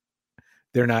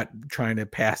 they're not trying to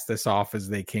pass this off as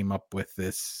they came up with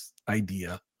this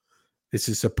idea. This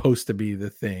is supposed to be the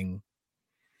thing.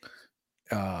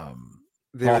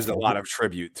 There's a lot of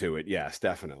tribute to it. Yes,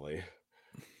 definitely.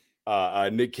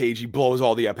 Nick Cage, he blows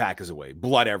all the alpacas away.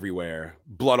 Blood everywhere.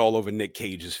 Blood all over Nick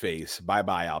Cage's face.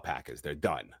 Bye-bye, alpacas. They're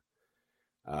done.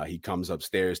 He comes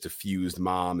upstairs to fused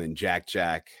mom and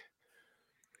Jack.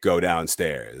 Go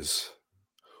downstairs.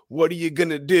 What are you going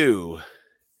to do?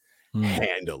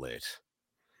 Handle it.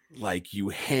 Like you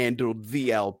handled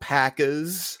the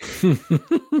alpacas.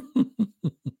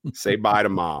 Say bye to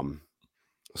mom.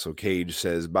 So Cage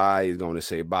says bye. He's going to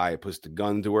say bye. Puts the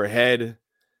gun to her head,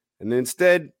 and then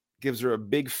instead gives her a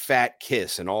big fat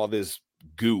kiss, and all this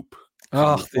goop.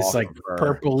 Oh, this like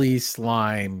purpley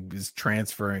slime is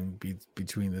transferring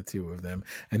between the two of them,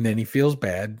 and then he feels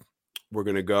bad. I'm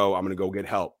gonna go get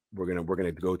help. We're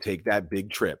gonna go take that big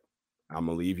trip. I'm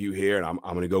gonna leave you here, and I'm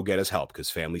gonna go get us help because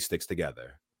family sticks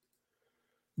together.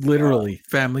 Literally,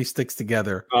 family sticks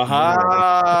together. Look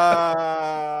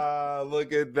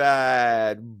at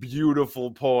that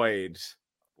beautiful point.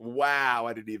 Wow,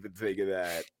 I didn't even think of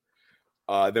that.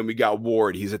 Then we got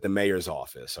Ward. He's at the mayor's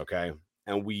office. Okay.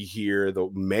 And we hear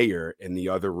the mayor in the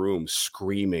other room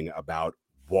screaming about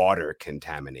water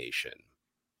contamination.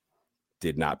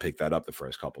 Did not pick that up the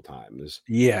first couple times.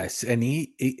 Yes. And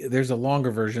he there's a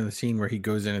longer version of the scene where he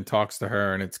goes in and talks to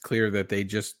her, and it's clear that they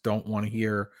just don't want to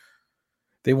hear.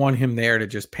 They want him there to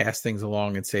just pass things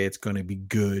along and say it's going to be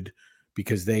good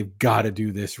because they've got to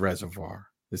do this reservoir.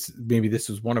 Maybe this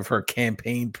was one of her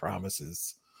campaign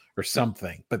promises or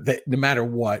something. But no matter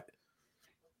what,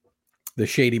 the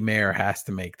shady mayor has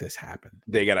to make this happen.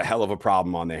 They got a hell of a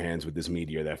problem on their hands with this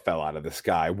meteor that fell out of the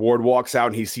sky. Ward walks out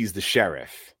and he sees the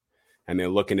sheriff, and they're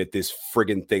looking at this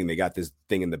friggin' thing. They got this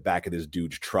thing in the back of this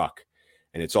dude's truck,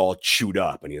 and it's all chewed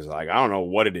up. And he's like, I don't know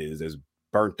what it is. There's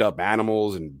burnt up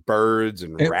animals and birds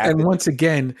and rabbits. And once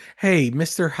again, hey,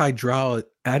 Mr. How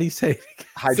do you say it?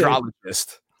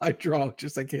 Hydrologist.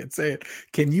 Hydrologist, I can't say it.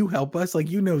 Can you help us? Like,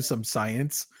 you know some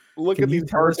science. Look at these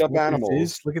burnt up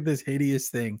animals. Look at this hideous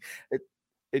thing.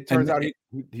 It turns out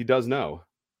he does know.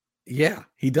 Yeah,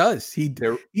 he does. He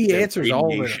answers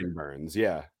all of it. Burns,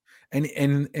 yeah. And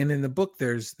in the book,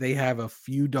 they have a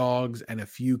few dogs and a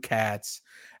few cats,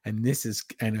 and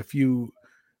a few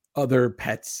other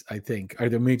pets, I think. Or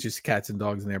there may just cats and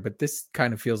dogs in there, but this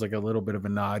kind of feels like a little bit of a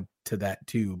nod to that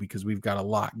too, because we've got a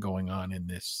lot going on in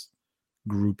this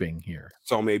grouping here.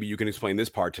 So maybe you can explain this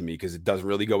part to me, because it doesn't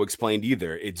really go explained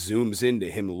either. It zooms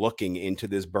into him looking into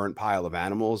this burnt pile of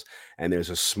animals, and there's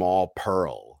a small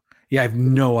pearl. Yeah, I have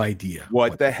no idea.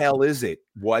 What the hell is it?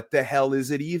 What the hell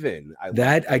is it even?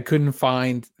 I couldn't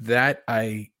find that.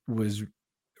 I was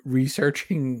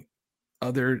researching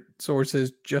other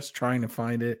sources, just trying to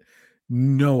find it.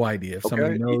 No idea. If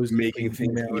somebody knows, making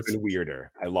things even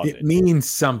weirder. I love it. It means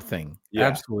something. Yeah.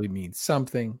 Absolutely means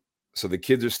something. So the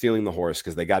kids are stealing the horse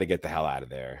because they got to get the hell out of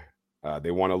there.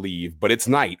 They want to leave, but it's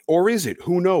night. Or is it?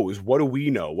 Who knows? What do we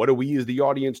know? What do we as the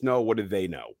audience know? What do they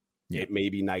know? Yeah. It may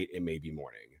be night. It may be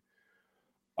morning.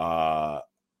 I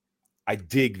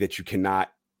dig that you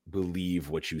cannot believe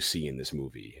what you see in this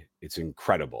movie. It's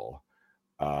incredible.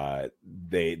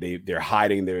 They're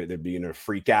hiding. They're being a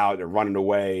freak out. They're running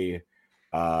away.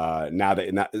 The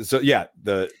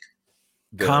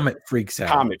comet freaks out.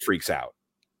 Comet freaks out.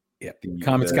 Yeah,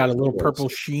 Comet's got a little purple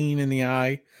sheen in the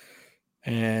eye,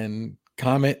 and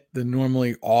Comet, the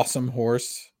normally awesome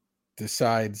horse,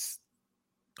 decides,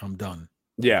 I'm done.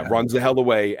 Yeah, runs the hell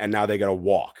away, and now they got to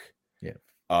walk. Yeah.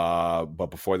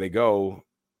 But before they go,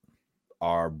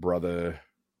 our brother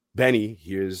Benny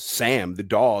hears Sam, the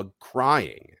dog,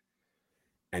 crying,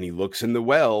 and he looks in the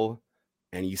well,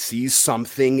 and he sees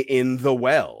something in the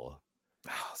well.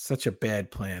 Oh, such a bad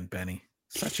plan, Benny.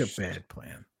 Such a bad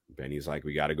plan. Benny's like,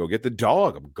 we got to go get the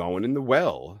dog. I'm going in the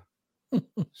well.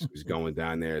 So he's going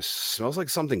down there. It smells like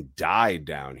something died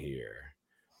down here.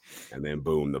 And then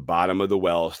boom, the bottom of the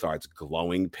well starts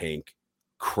glowing pink,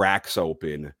 cracks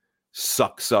open,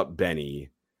 sucks up Benny.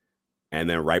 And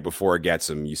then right before it gets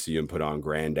him, you see him put on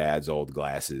Granddad's old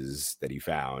glasses that he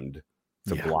found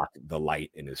to block the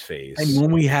light in his face. And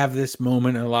when we have this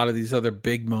moment and a lot of these other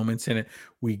big moments in it,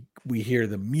 we hear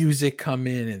the music come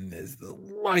in and there's the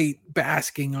light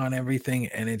basking on everything,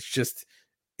 and it's just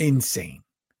insane.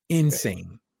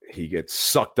 He gets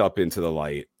sucked up into the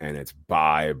light, and it's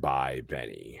bye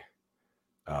Benny.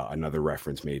 Another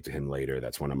reference made to him later.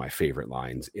 That's one of my favorite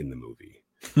lines in the movie.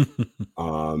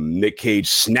 Nick Cage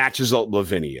snatches up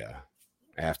Lavinia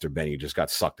after Benny just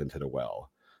got sucked into the well,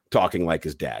 talking like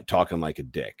his dad, talking like a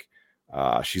dick.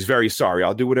 She's very sorry.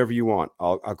 I'll do whatever you want.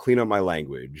 I'll clean up my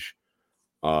language.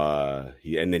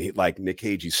 Like Nick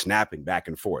Cage, he's snapping back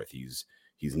and forth. He's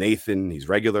Nathan, he's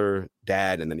regular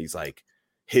dad, and then he's like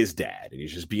his dad, and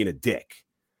he's just being a dick.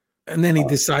 And then he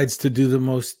decides to do the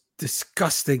most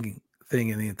disgusting thing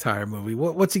in the entire movie.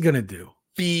 What's he gonna do?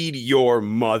 Feed your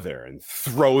mother, and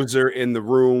throws her in the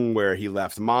room where he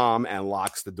left mom and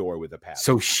locks the door with a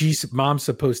padlock. So mom's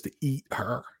supposed to eat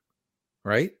her,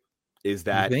 right? Is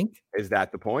that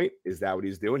the point? Is that what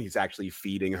he's doing? He's actually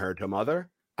feeding her to mother?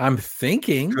 I'm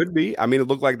thinking. Could be. I mean, it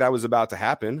looked like that was about to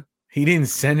happen. He didn't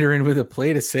send her in with a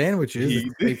plate of sandwiches He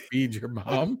and say, feed your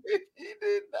mom. He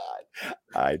did not.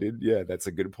 I did. Yeah, that's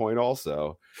a good point.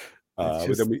 Also, It's but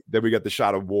just, then we got the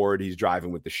shot of Ward. He's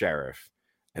driving with the sheriff,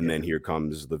 and Yeah. then here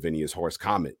comes Lavinia's horse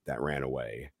Comet that ran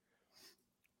away.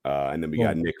 And then we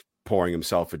got Well- Nick pouring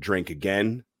himself a drink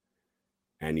again,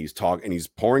 and he's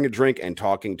pouring a drink and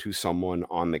talking to someone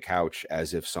on the couch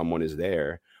as if someone is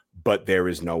there, but there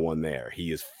is no one there.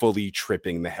 He is fully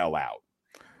tripping the hell out.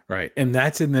 right. And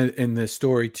that's in the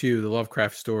story too. The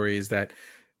Lovecraft story is that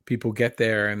people get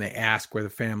there and they ask where the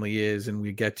family is, and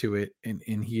we get to it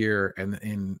in here and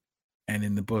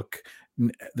in the book.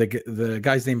 The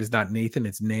guy's name is not Nathan,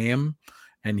 it's Nam,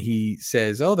 and he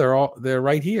says, "Oh, they're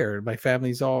right here. My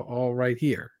family's all right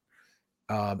here."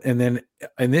 And then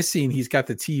in this scene, he's got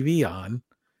the TV on,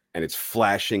 and it's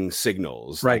flashing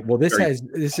signals. Right. Like, Well, this very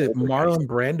is a Marlon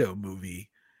Brando movie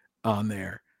on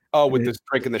there. Oh, with this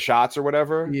drinking the shots or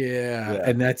whatever. Yeah.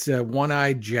 And that's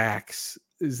One-Eyed Jacks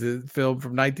is the film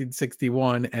from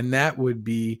 1961, and that would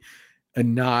be a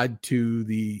nod to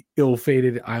the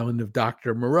ill-fated Island of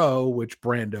Dr. Moreau, which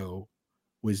Brando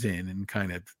was in, and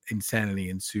kind of insanity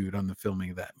ensued on the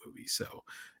filming of that movie. So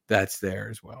that's there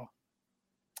as well.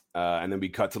 And then we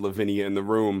cut to Lavinia in the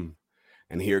room,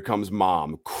 and here comes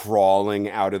Mom crawling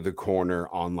out of the corner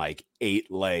on like 8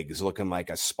 legs, looking like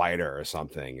a spider or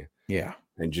something. Yeah.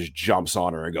 And just jumps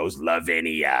on her and goes,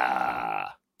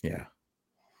 Lavinia. Yeah.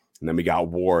 And then we got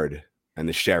Ward and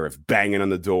the sheriff banging on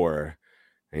the door.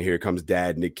 And here comes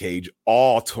Dad, Nick Cage,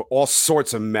 all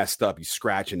sorts of messed up. He's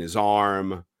scratching his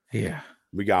arm. Yeah.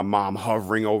 We got Mom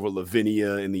hovering over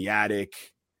Lavinia in the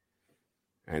attic.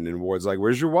 And then Ward's like,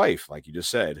 where's your wife? Like you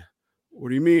just said. What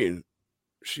do you mean?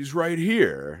 She's right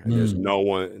here. And there's no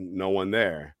one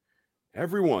there.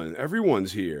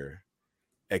 Everyone's here.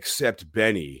 Except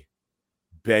Benny.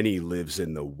 Benny lives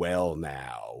in the well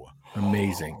now.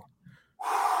 Amazing.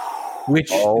 Which,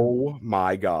 oh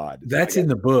my God. That's in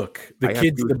the book. The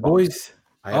kids, the boys.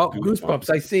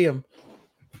 Goosebumps. I see him.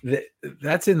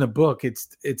 That's in the book.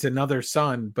 It's another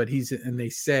son, but and they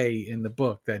say in the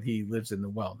book that he lives in the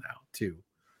well now too.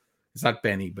 It's not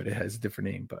Benny, but it has a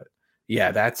different name. But yeah,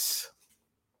 that's.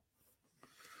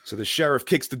 So the sheriff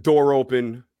kicks the door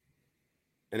open,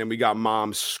 and then we got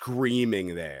Mom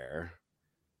screaming there.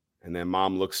 And then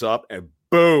Mom looks up and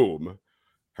boom,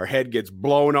 her head gets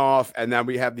blown off. And then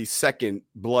we have the second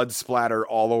blood splatter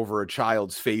all over a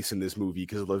child's face in this movie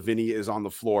because Lavinia is on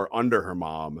the floor under her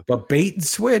mom. But bait and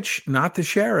switch, not the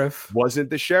sheriff.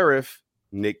 Wasn't the sheriff.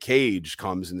 Nick Cage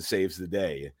comes and saves the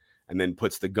day and then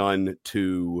puts the gun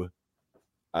to,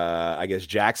 I guess,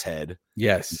 Jack's head.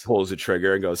 Yes. Pulls the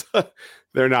trigger and goes,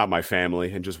 they're not my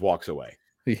family, and just walks away.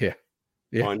 Yeah.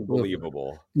 Yeah,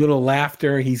 unbelievable. Little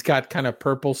laughter. He's got kind of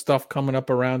purple stuff coming up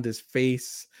around his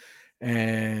face,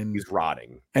 and he's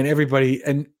rotting. And everybody,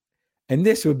 and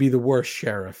this would be the worst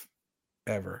sheriff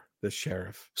ever. The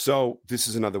sheriff. So this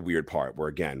is another weird part where,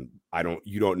 again,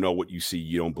 you don't know what you see.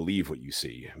 You don't believe what you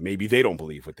see. Maybe they don't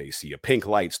believe what they see. A pink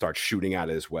light starts shooting out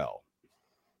as well,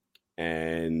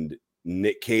 and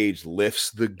Nick Cage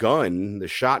lifts the gun, the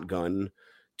shotgun,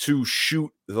 to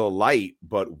shoot the light,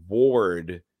 but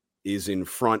Ward is in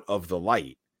front of the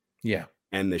light. Yeah.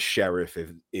 And the sheriff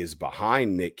is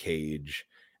behind Nick Cage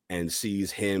and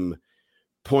sees him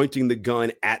pointing the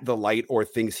gun at the light, or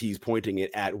thinks he's pointing it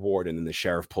at Ward. And then the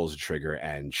sheriff pulls the trigger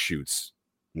and shoots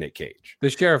Nick Cage. The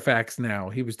sheriff acts now.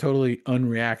 He was totally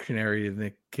unreactionary to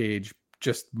Nick Cage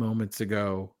just moments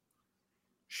ago,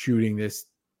 shooting this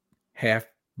half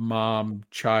mom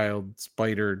child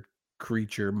spider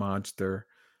creature monster,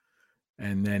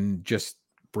 and then just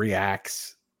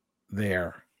reacts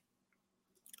there.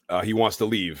 He wants to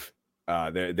leave.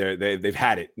 They've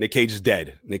had it. Nick Cage is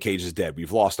dead. Nick Cage is dead.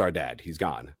 We've lost our dad. He's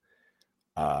gone.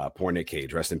 Poor Nick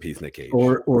Cage. Rest in peace, Nick Cage.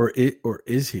 Or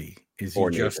is he? Is he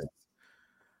or just Nathan.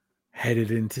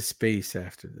 Headed into space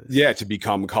after this? Yeah, to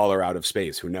become color out of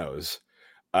space. Who knows?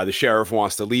 The sheriff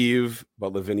wants to leave,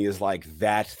 but Lavinia's like,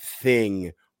 that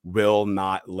thing will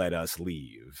not let us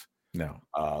leave. No.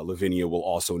 Lavinia will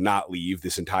also not leave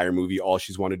this entire movie. All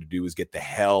she's wanted to do is get the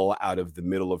hell out of the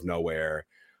middle of nowhere.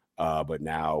 But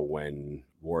now when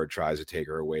Ward tries to take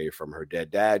her away from her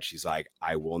dead dad, she's like,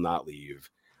 I will not leave.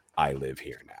 I live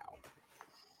here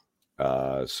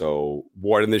now. So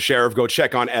Ward and the sheriff go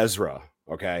check on Ezra.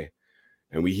 Okay.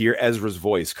 And we hear Ezra's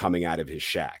voice coming out of his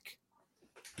shack.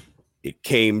 It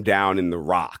came down in the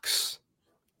rocks.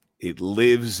 It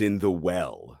lives in the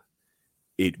well.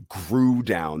 It grew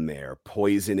down there,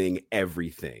 poisoning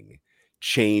everything,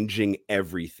 changing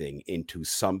everything into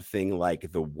something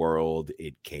like the world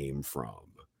it came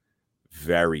from.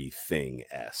 Very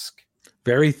Thing-esque.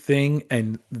 Very Thing,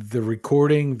 and the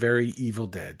recording very Evil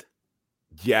Dead.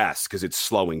 Yes, because it's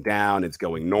slowing down, it's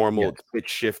going normal, Yes. it's pitch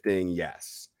shifting.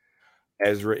 Yes.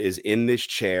 Ezra is in this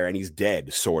chair and he's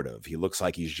dead, sort of. He looks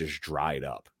like he's just dried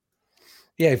up.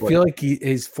 Yeah, I feel like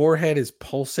his forehead is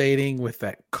pulsating with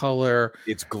that color.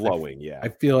 It's glowing, yeah. I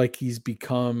feel like he's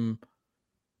become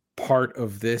part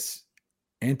of this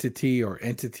entity or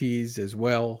entities as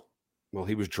well. Well,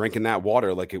 he was drinking that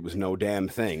water like it was no damn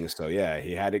thing. So yeah,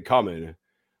 he had it coming.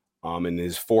 And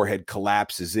his forehead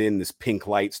collapses in. This pink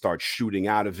light starts shooting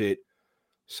out of it.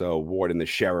 So Ward and the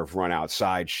sheriff run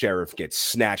outside. Sheriff gets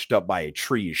snatched up by a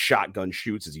tree. His shotgun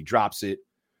shoots as he drops it.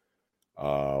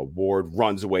 Ward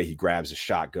runs away. He grabs a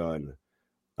shotgun.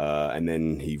 And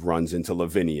then he runs into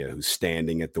Lavinia, who's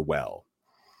standing at the well.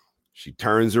 She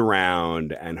turns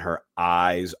around and her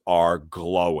eyes are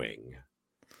glowing.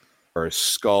 Her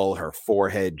skull, her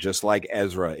forehead, just like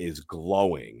Ezra, is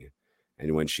glowing.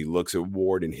 And when she looks at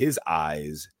Ward in his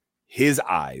eyes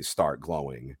start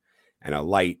glowing. And a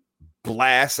light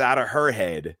blasts out of her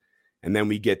head. And then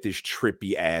we get this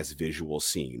trippy ass visual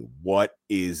scene. What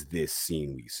is this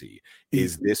scene we see?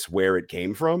 Is this where it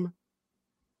came from?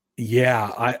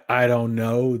 Yeah, I don't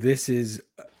know. This is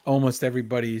almost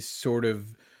everybody's sort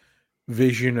of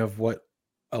vision of what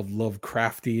a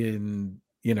Lovecraftian,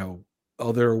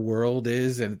 other world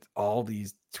is, and all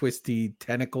these twisty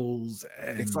tentacles,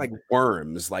 and it's like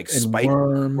worms, like and spiked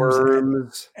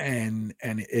worms. And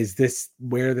is this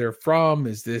where they're from?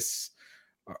 Is this,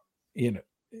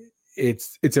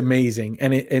 it's amazing,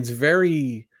 and it's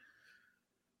very.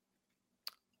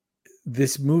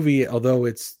 This movie, although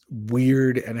it's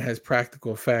weird and it has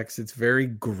practical effects, it's very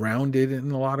grounded in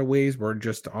a lot of ways. We're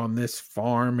just on this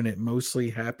farm and it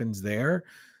mostly happens there.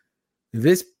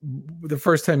 The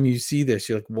first time you see this,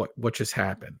 you're like, what just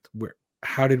happened?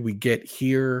 How did we get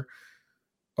here?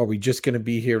 Are we just going to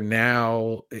be here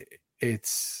now? And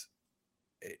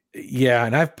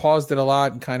I've paused it a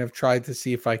lot and kind of tried to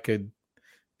see if I could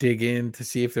dig in to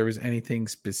see if there was anything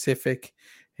specific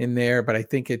in there, but I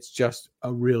think it's just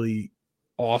a really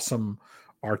awesome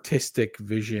artistic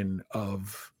vision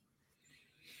of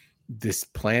this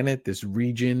planet, this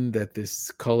region that this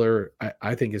color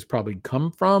I think has probably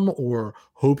come from or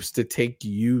hopes to take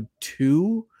you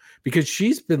to, because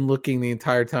she's been looking the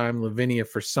entire time, Lavinia,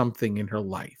 for something in her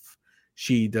life.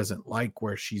 She doesn't like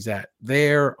where she's at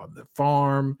there on the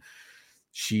farm.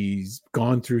 She's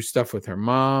gone through stuff with her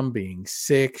mom being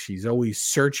sick. She's always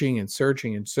searching and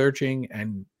searching and searching.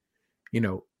 And,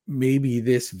 maybe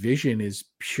this vision is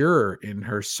pure in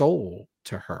her soul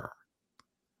to her,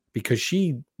 because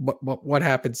what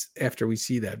happens after we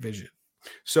see that vision?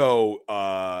 So,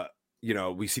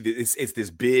 we see this, it's this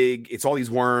big, it's all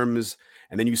these worms.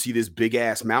 And then you see this big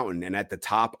ass mountain. And at the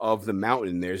top of the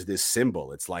mountain, there's this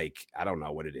symbol. It's like, I don't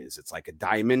know what it is. It's like a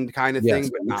diamond kind of thing,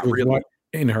 but not really.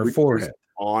 In her forehead.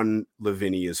 On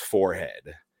Lavinia's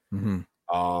forehead.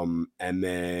 Mm-hmm. And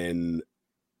then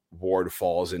Ward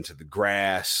falls into the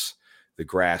grass. The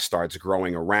grass starts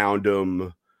growing around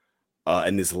him.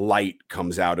 And this light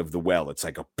comes out of the well. It's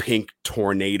like a pink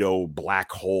tornado,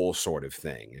 black hole sort of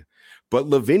thing. But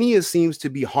Lavinia seems to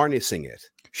be harnessing it.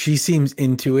 She seems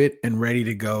into it and ready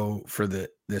to go for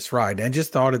this ride. I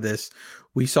just thought of this.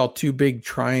 We saw two big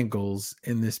triangles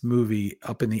in this movie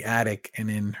up in the attic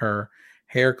and in her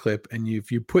hair clip, and if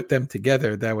you put them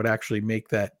together, that would actually make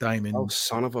that diamond. Oh,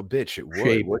 son of a bitch! It would,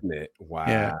 shape. Wouldn't it? Wow.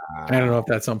 Yeah. I don't know if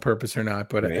that's on purpose or not,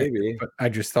 but maybe. I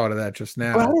just thought of that just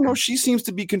now. But I don't know. She seems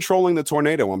to be controlling the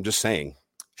tornado. I'm just saying.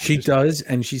 She does,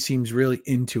 and she seems really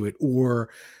into it. Or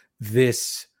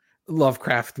this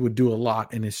Lovecraft would do a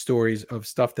lot in his stories of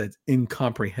stuff that's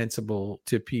incomprehensible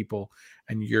to people,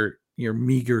 and your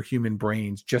meager human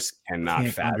brains just can't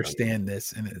understand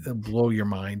this, and it'll blow your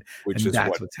mind. Which and is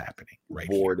that's what's happening right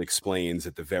Ward here. explains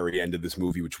at the very end of this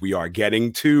movie, which we are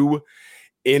getting to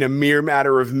in a mere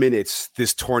matter of minutes.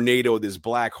 This tornado, this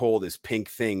black hole, this pink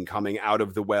thing coming out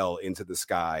of the well into the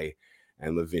sky,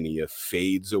 and Lavinia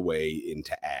fades away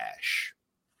into ash.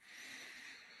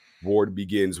 Ward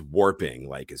begins warping,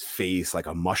 like his face, like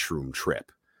a mushroom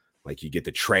trip. Like you get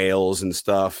the trails and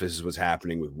stuff. This is what's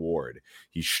happening with Ward.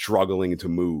 He's struggling to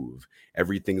move.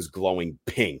 Everything's glowing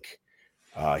pink.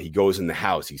 He goes in the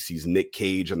house. He sees Nick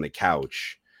Cage on the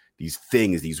couch. These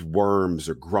things, these worms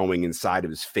are growing inside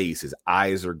of his face. His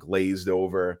eyes are glazed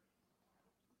over.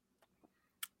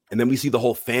 And then we see the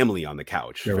whole family on the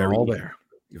couch. They're all there.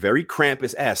 Very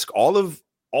Krampus-esque. All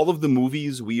of the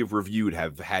movies we have reviewed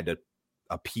have had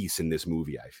a piece in this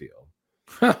movie, I feel.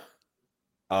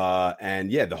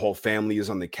 And yeah, the whole family is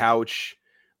on the couch.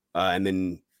 And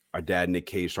then our dad, Nick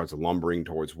Cage, starts lumbering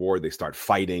towards Ward. They start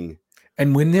fighting.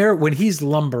 And when he's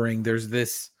lumbering, there's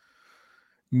this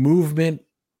movement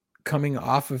coming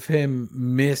off of him,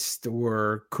 mist,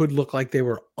 or could look like they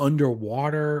were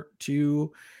underwater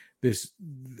too. This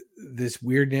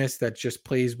weirdness that just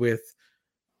plays with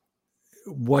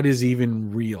what is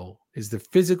even real. Is the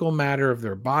physical matter of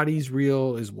their bodies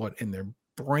real? Is what in their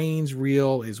brains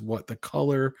real? Is what the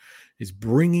color is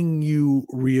bringing you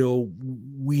real?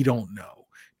 We don't know.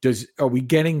 Are we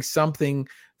getting something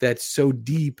that's so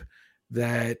deep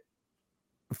that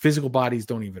physical bodies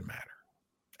don't even matter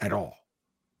at all?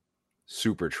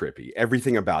 Super trippy.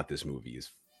 Everything about this movie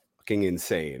is fucking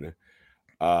insane.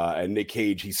 And Nick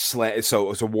Cage,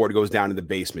 so Ward goes down to the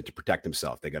basement to protect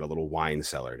himself. They got a little wine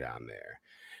cellar down there.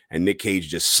 And Nick Cage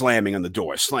just slamming on the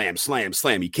door. Slam, slam,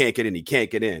 slam. He can't get in. He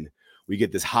can't get in. We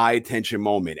get this high tension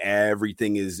moment.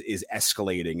 Everything is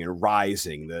escalating and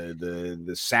rising.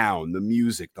 The sound, the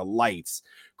music, the lights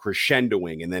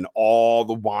crescendoing. And then all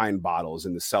the wine bottles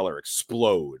in the cellar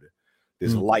explode.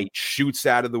 This light shoots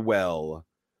out of the well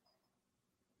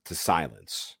to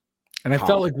silence. And I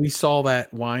felt like we saw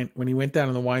that wine when he went down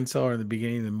in the wine cellar in the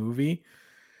beginning of the movie.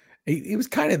 He was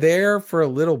kind of there for a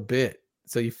little bit.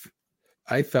 So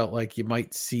I felt like you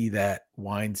might see that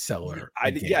wine cellar. I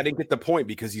didn't get the point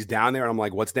because he's down there and I'm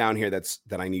like, what's down here that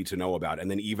I need to know about? And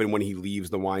then even when he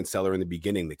leaves the wine cellar in the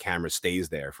beginning, the camera stays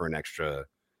there for an extra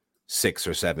 6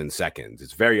 or 7 seconds.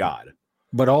 It's very odd.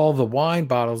 But all the wine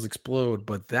bottles explode,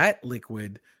 but that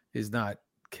liquid is not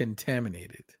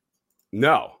contaminated.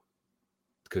 No,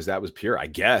 because that was pure, I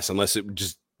guess, unless it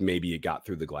just maybe it got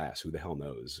through the glass. Who the hell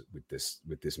knows with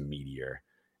this meteor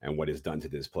and what it's done to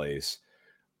this place.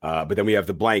 But then we have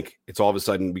the blank. It's all of a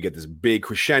sudden we get this big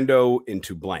crescendo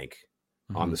into blank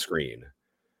on the screen.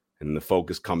 And the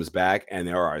focus comes back and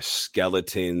there are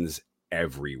skeletons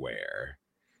everywhere.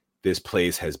 This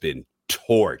place has been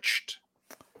torched.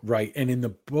 Right. And in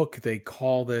the book, they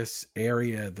call this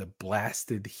area the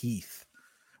Blasted Heath,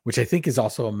 which I think is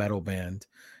also a metal band.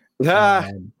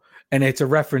 And it's a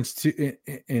reference to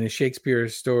in a Shakespeare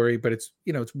story, but it's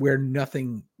where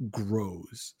nothing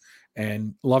grows.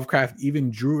 And Lovecraft even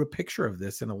drew a picture of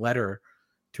this in a letter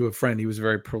to a friend. He was a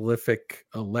very prolific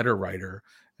letter writer.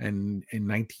 And in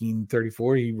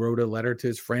 1934, he wrote a letter to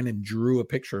his friend and drew a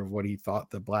picture of what he thought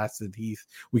the Blasted Heath.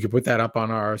 We could put that up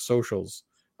on our socials,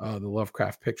 the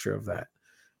Lovecraft picture of that.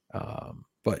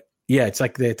 But yeah, it's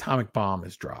like the atomic bomb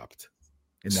is dropped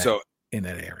in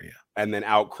that area. And then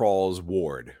out crawls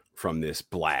Ward from this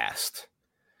blast.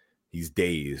 He's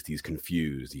dazed. He's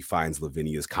confused. He finds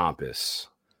Lavinia's compass.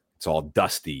 It's all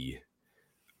dusty.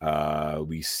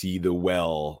 We see the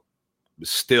well.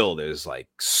 Still, there's like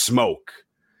smoke.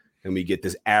 And we get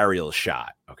this aerial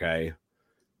shot, okay?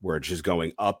 Where it's just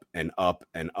going up and up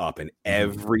and up. And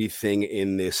everything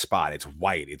in this spot, it's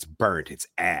white, it's burnt, it's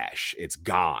ash, it's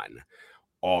gone.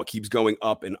 All keeps going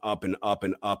up and up and up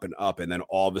and up and up. And then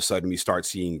all of a sudden we start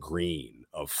seeing green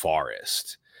of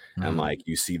forest. And like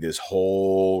you see this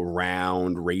whole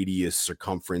round radius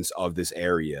circumference of this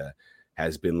area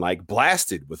has been like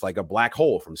blasted with like a black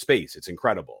hole from space. It's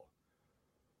incredible.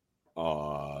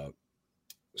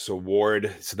 So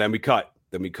then we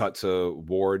cut to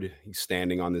Ward. He's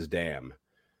standing on this dam.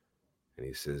 And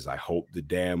he says, I hope the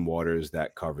dam waters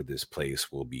that cover this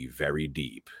place will be very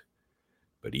deep.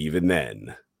 But even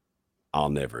then, I'll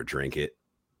never drink it.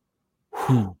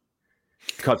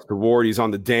 Cuts to Ward. He's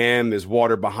on the dam. There's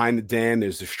water behind the dam.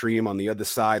 There's the stream on the other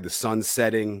side. The sun's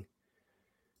setting.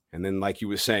 And then, like you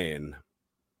were saying,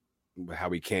 how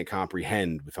we can't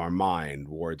comprehend with our mind,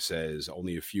 Ward says,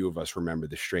 only a few of us remember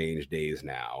the strange days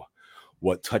now.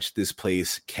 What touched this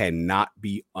place cannot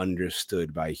be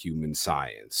understood by human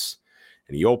science.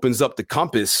 And he opens up the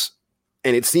compass,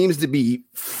 and it seems to be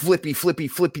flippy,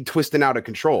 twisting out of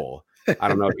control. I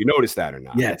don't know if you noticed that or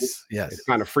not. Yes. It's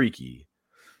kind of freaky.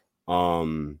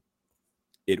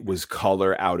 It was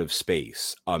color out of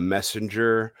space, a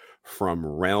messenger from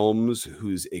realms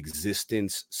whose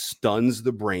existence stuns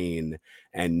the brain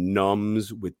and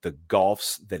numbs with the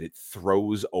gulfs that it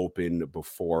throws open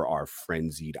before our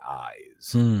frenzied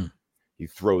eyes. He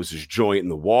throws his joint in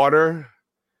the water.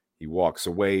 He walks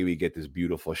away. We get this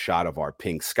beautiful shot of our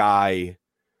pink sky.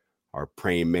 Our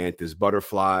praying mantis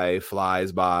butterfly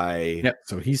flies by. Yep.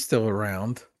 So he's still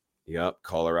around. Yep.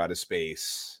 Color out of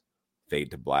space.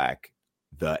 Fade to black.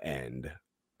 The end.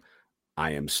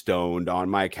 I am stoned on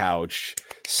my couch,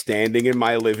 standing in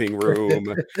my living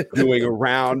room, doing a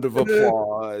round of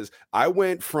applause. I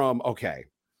went from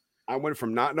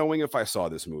not knowing if I saw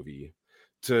this movie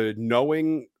to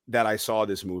knowing that I saw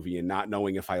this movie and not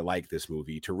knowing if I like this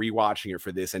movie to rewatching it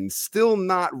for this and still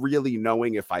not really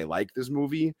knowing if I like this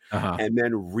movie and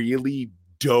then really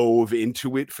dove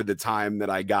into it for the time that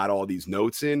I got all these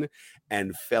notes in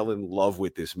and fell in love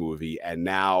with this movie. And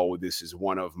now this is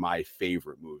one of my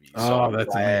favorite movies. Oh,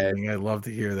 that's amazing. I love to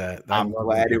hear that. I'm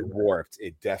glad it warped.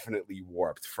 It definitely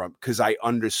warped from, because I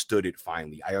understood it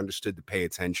finally. I understood to pay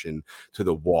attention to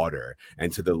the water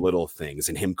and to the little things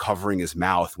and him covering his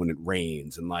mouth when it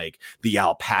rains and like the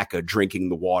alpaca drinking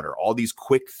the water, all these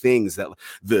quick things that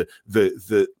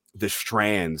the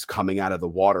strands coming out of the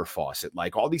water faucet,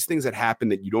 like all these things that happen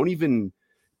that you don't even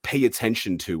pay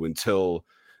attention to until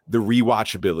the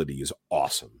rewatchability is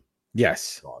awesome.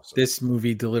 Yes, awesome. This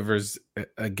movie delivers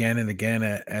again and again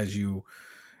as you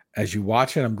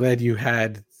watch it. I'm glad you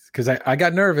had, because I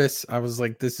got nervous. I was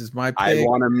like, "This is my pick." I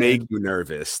want to make you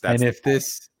nervous. And if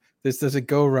this doesn't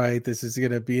go right, this is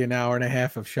going to be an hour and a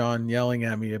half of Sean yelling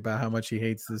at me about how much he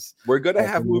hates this. We're gonna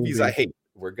have movies I hate.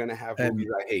 We're gonna have movies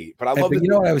I hate, but I love it. You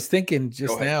know what I was thinking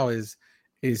just now is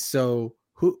so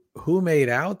who made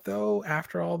out though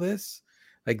after all this?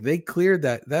 Like they cleared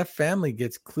that family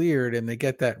gets cleared and they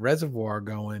get that reservoir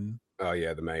going. Oh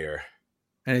yeah, the mayor.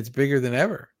 And it's bigger than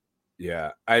ever.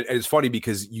 Yeah. It's funny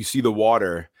because you see the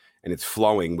water and it's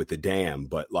flowing with the dam,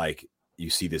 but like you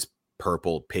see this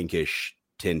purple pinkish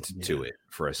tint to it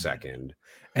for a second.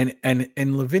 And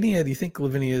Lavinia, do you think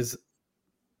Lavinia's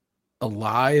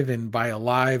alive? And by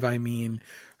alive, I mean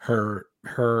her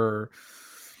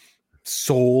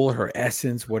soul, her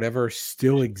essence, whatever,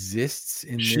 still exists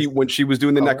in when she was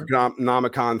doing the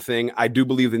Necronomicon thing. I do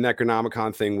believe the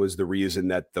Necronomicon thing was the reason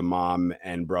that the mom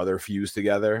and brother fused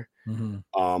together.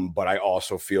 Mm-hmm. But I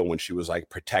also feel when she was like,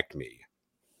 protect me,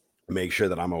 make sure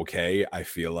that I'm okay, I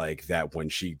feel like that when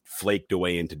she flaked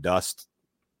away into dust,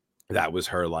 that was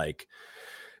her like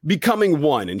becoming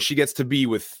one, and she gets to be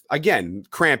with, again,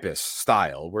 Krampus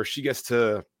style, where she gets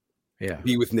to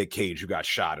be with Nick Cage, who got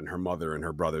shot, and her mother and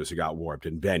her brothers who got warped,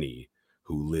 and Benny,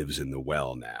 who lives in the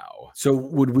well now. So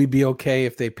would we be okay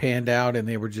if they panned out and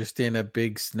they were just in a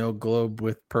big snow globe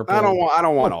with purple? I don't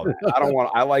want all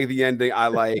that. I like the ending. I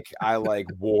like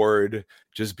Ward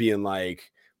just being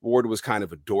like, Ward was kind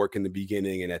of a dork in the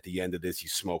beginning, and at the end of this,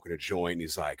 he's smoking a joint, and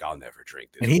he's like, "I'll never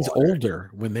drink this." And he's older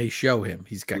when they show him.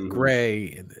 He's got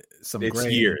gray and some it's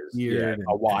gray years. And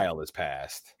a while has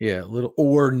passed. Yeah, a little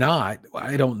or not.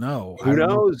 I don't know. Who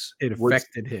knows? It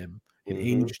affected him. It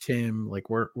aged him. Like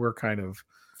we're kind of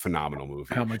phenomenal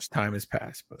movie. How much time has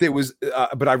passed? But there was,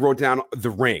 but I wrote down The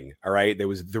Ring. All right, there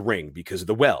was The Ring because of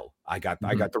the well. I got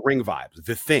the Ring vibes.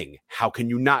 The Thing. How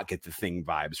can you not get the Thing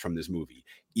vibes from this movie?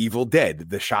 Evil Dead,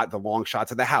 the long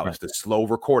shots of the house, the slow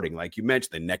recording, like you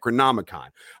mentioned, the Necronomicon,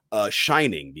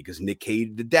 Shining, because Nick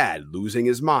Cage, the dad, losing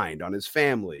his mind on his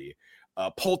family,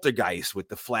 Poltergeist with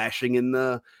the flashing in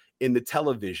the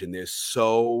television. There's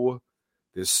so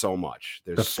much.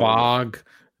 There's the fog,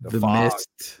 the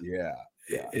mist. Yeah.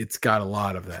 It's got a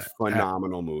lot of that.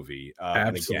 Phenomenal movie.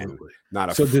 Absolutely. Again, not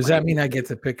a. So does that mean I get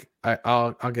to pick?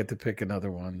 I'll get to pick another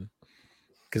one.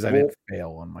 Because I didn't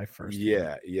fail on my first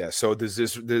one. Yeah. So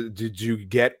did you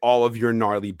get all of your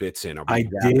gnarly bits in? I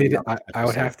did. I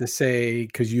would have to say,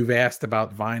 because you've asked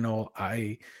about vinyl,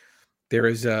 there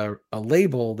is a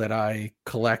label that I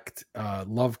collect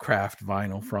Lovecraft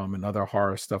vinyl from and other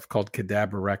horror stuff called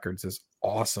Cadabra Records. This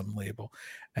awesome label.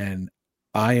 And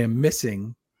I am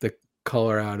missing the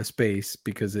Color Out of Space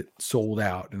because it sold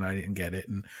out and I didn't get it.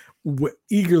 And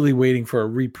eagerly waiting for a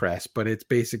repress, but it's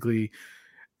basically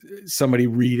somebody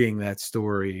reading that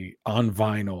story on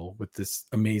vinyl with this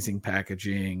amazing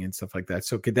packaging and stuff like that.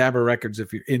 So Cadabra Records,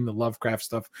 if you're in the Lovecraft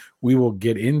stuff, we will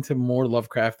get into more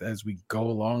Lovecraft as we go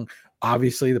along.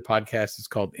 Obviously the podcast is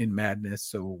called In Madness,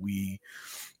 so we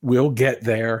will get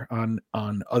there on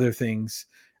other things.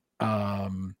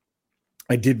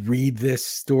 I did read this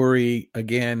story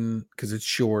again because it's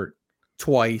short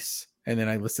twice, and then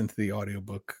I listened to the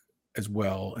audiobook as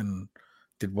well and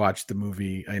did watch the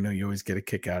movie. I know you always get a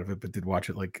kick out of it, but did watch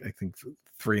it like I think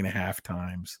 3.5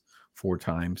 times, 4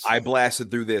 times. I blasted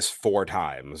through this 4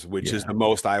 times, which is the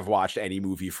most I've watched any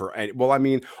movie for. Well, I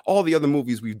mean, all the other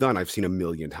movies we've done, I've seen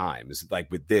 1,000,000 times.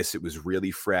 Like with this, it was really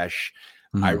fresh.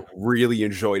 I really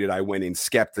enjoyed it. I went in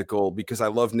skeptical because I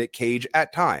love Nick Cage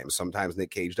at times. Sometimes Nick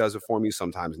Cage does it for me.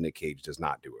 Sometimes Nick Cage does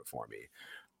not do it for me.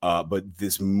 But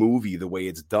this movie, the way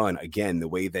it's done, again, the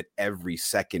way that every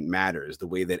second matters, the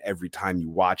way that every time you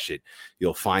watch it,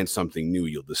 you'll find something new,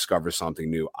 you'll discover something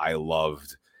new. I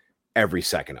loved every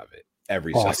second of it.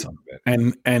 Every second of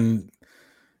it. And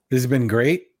this has been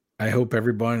great. I hope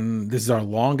everyone, this is our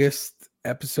longest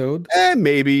episode.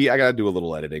 Maybe I gotta do a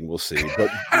little editing. We'll see. But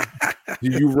do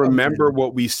you remember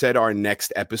what we said our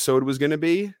next episode was going to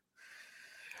be?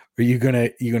 Are you gonna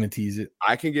tease it?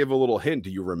 I can give a little hint. Do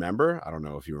you remember? I don't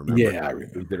know if you remember. Yeah, I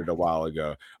remember. We did it a while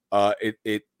ago.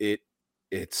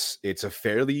 It's a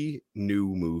fairly new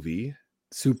movie.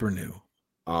 Super new.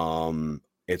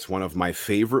 It's one of my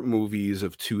favorite movies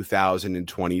of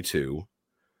 2022.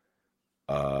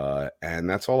 And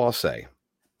that's all I'll say.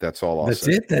 That's all I'll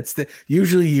say. That's it.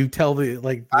 Usually you tell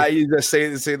I just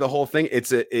say the whole thing.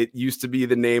 It used to be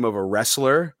the name of a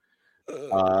wrestler.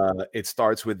 It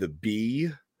starts with a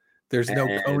B. There's no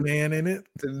Conan in it.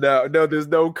 No, there's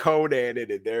no Conan in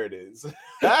it. There it is.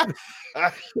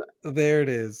 There it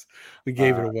is. We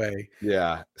gave it away.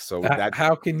 Yeah. So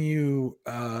how can you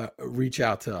reach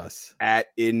out to us? At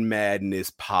In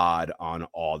Madness Pod on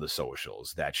all the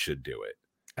socials. That should do it.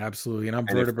 Absolutely. And I'm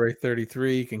Vertebrae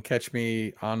 33. You can catch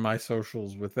me on my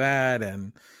socials with that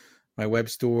and my web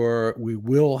store. We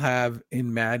will have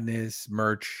In Madness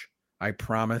merch. I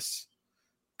promise.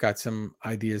 Got some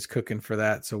ideas cooking for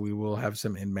that. So we will have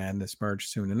some In Madness merch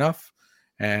soon enough.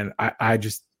 And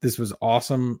this was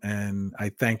awesome. And I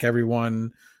thank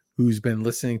everyone who's been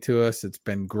listening to us. It's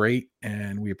been great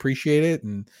and we appreciate it.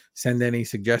 And send any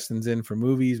suggestions in for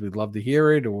movies. We'd love to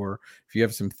hear it. Or if you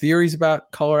have some theories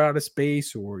about Color Out of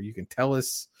Space, or you can tell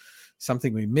us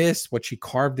something we missed, what she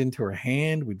carved into her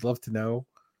hand, we'd love to know.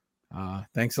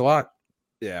 Thanks a lot.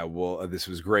 Yeah, well, this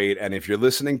was great. And if you're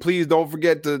listening, please don't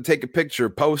forget to take a picture,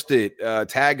 post it,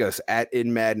 tag us at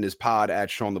In Madness Pod, at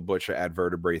Sean the Butcher, at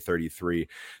Vertebrae 33.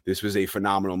 This was a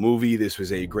phenomenal movie. This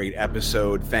was a great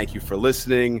episode. Thank you for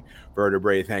listening.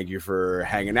 Vertebrae, thank you for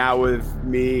hanging out with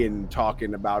me and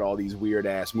talking about all these weird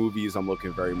ass movies. I'm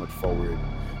looking very much forward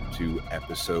to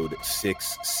episode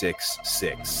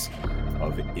 666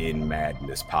 of In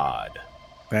Madness Pod.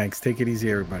 Thanks. Take it easy,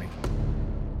 everybody.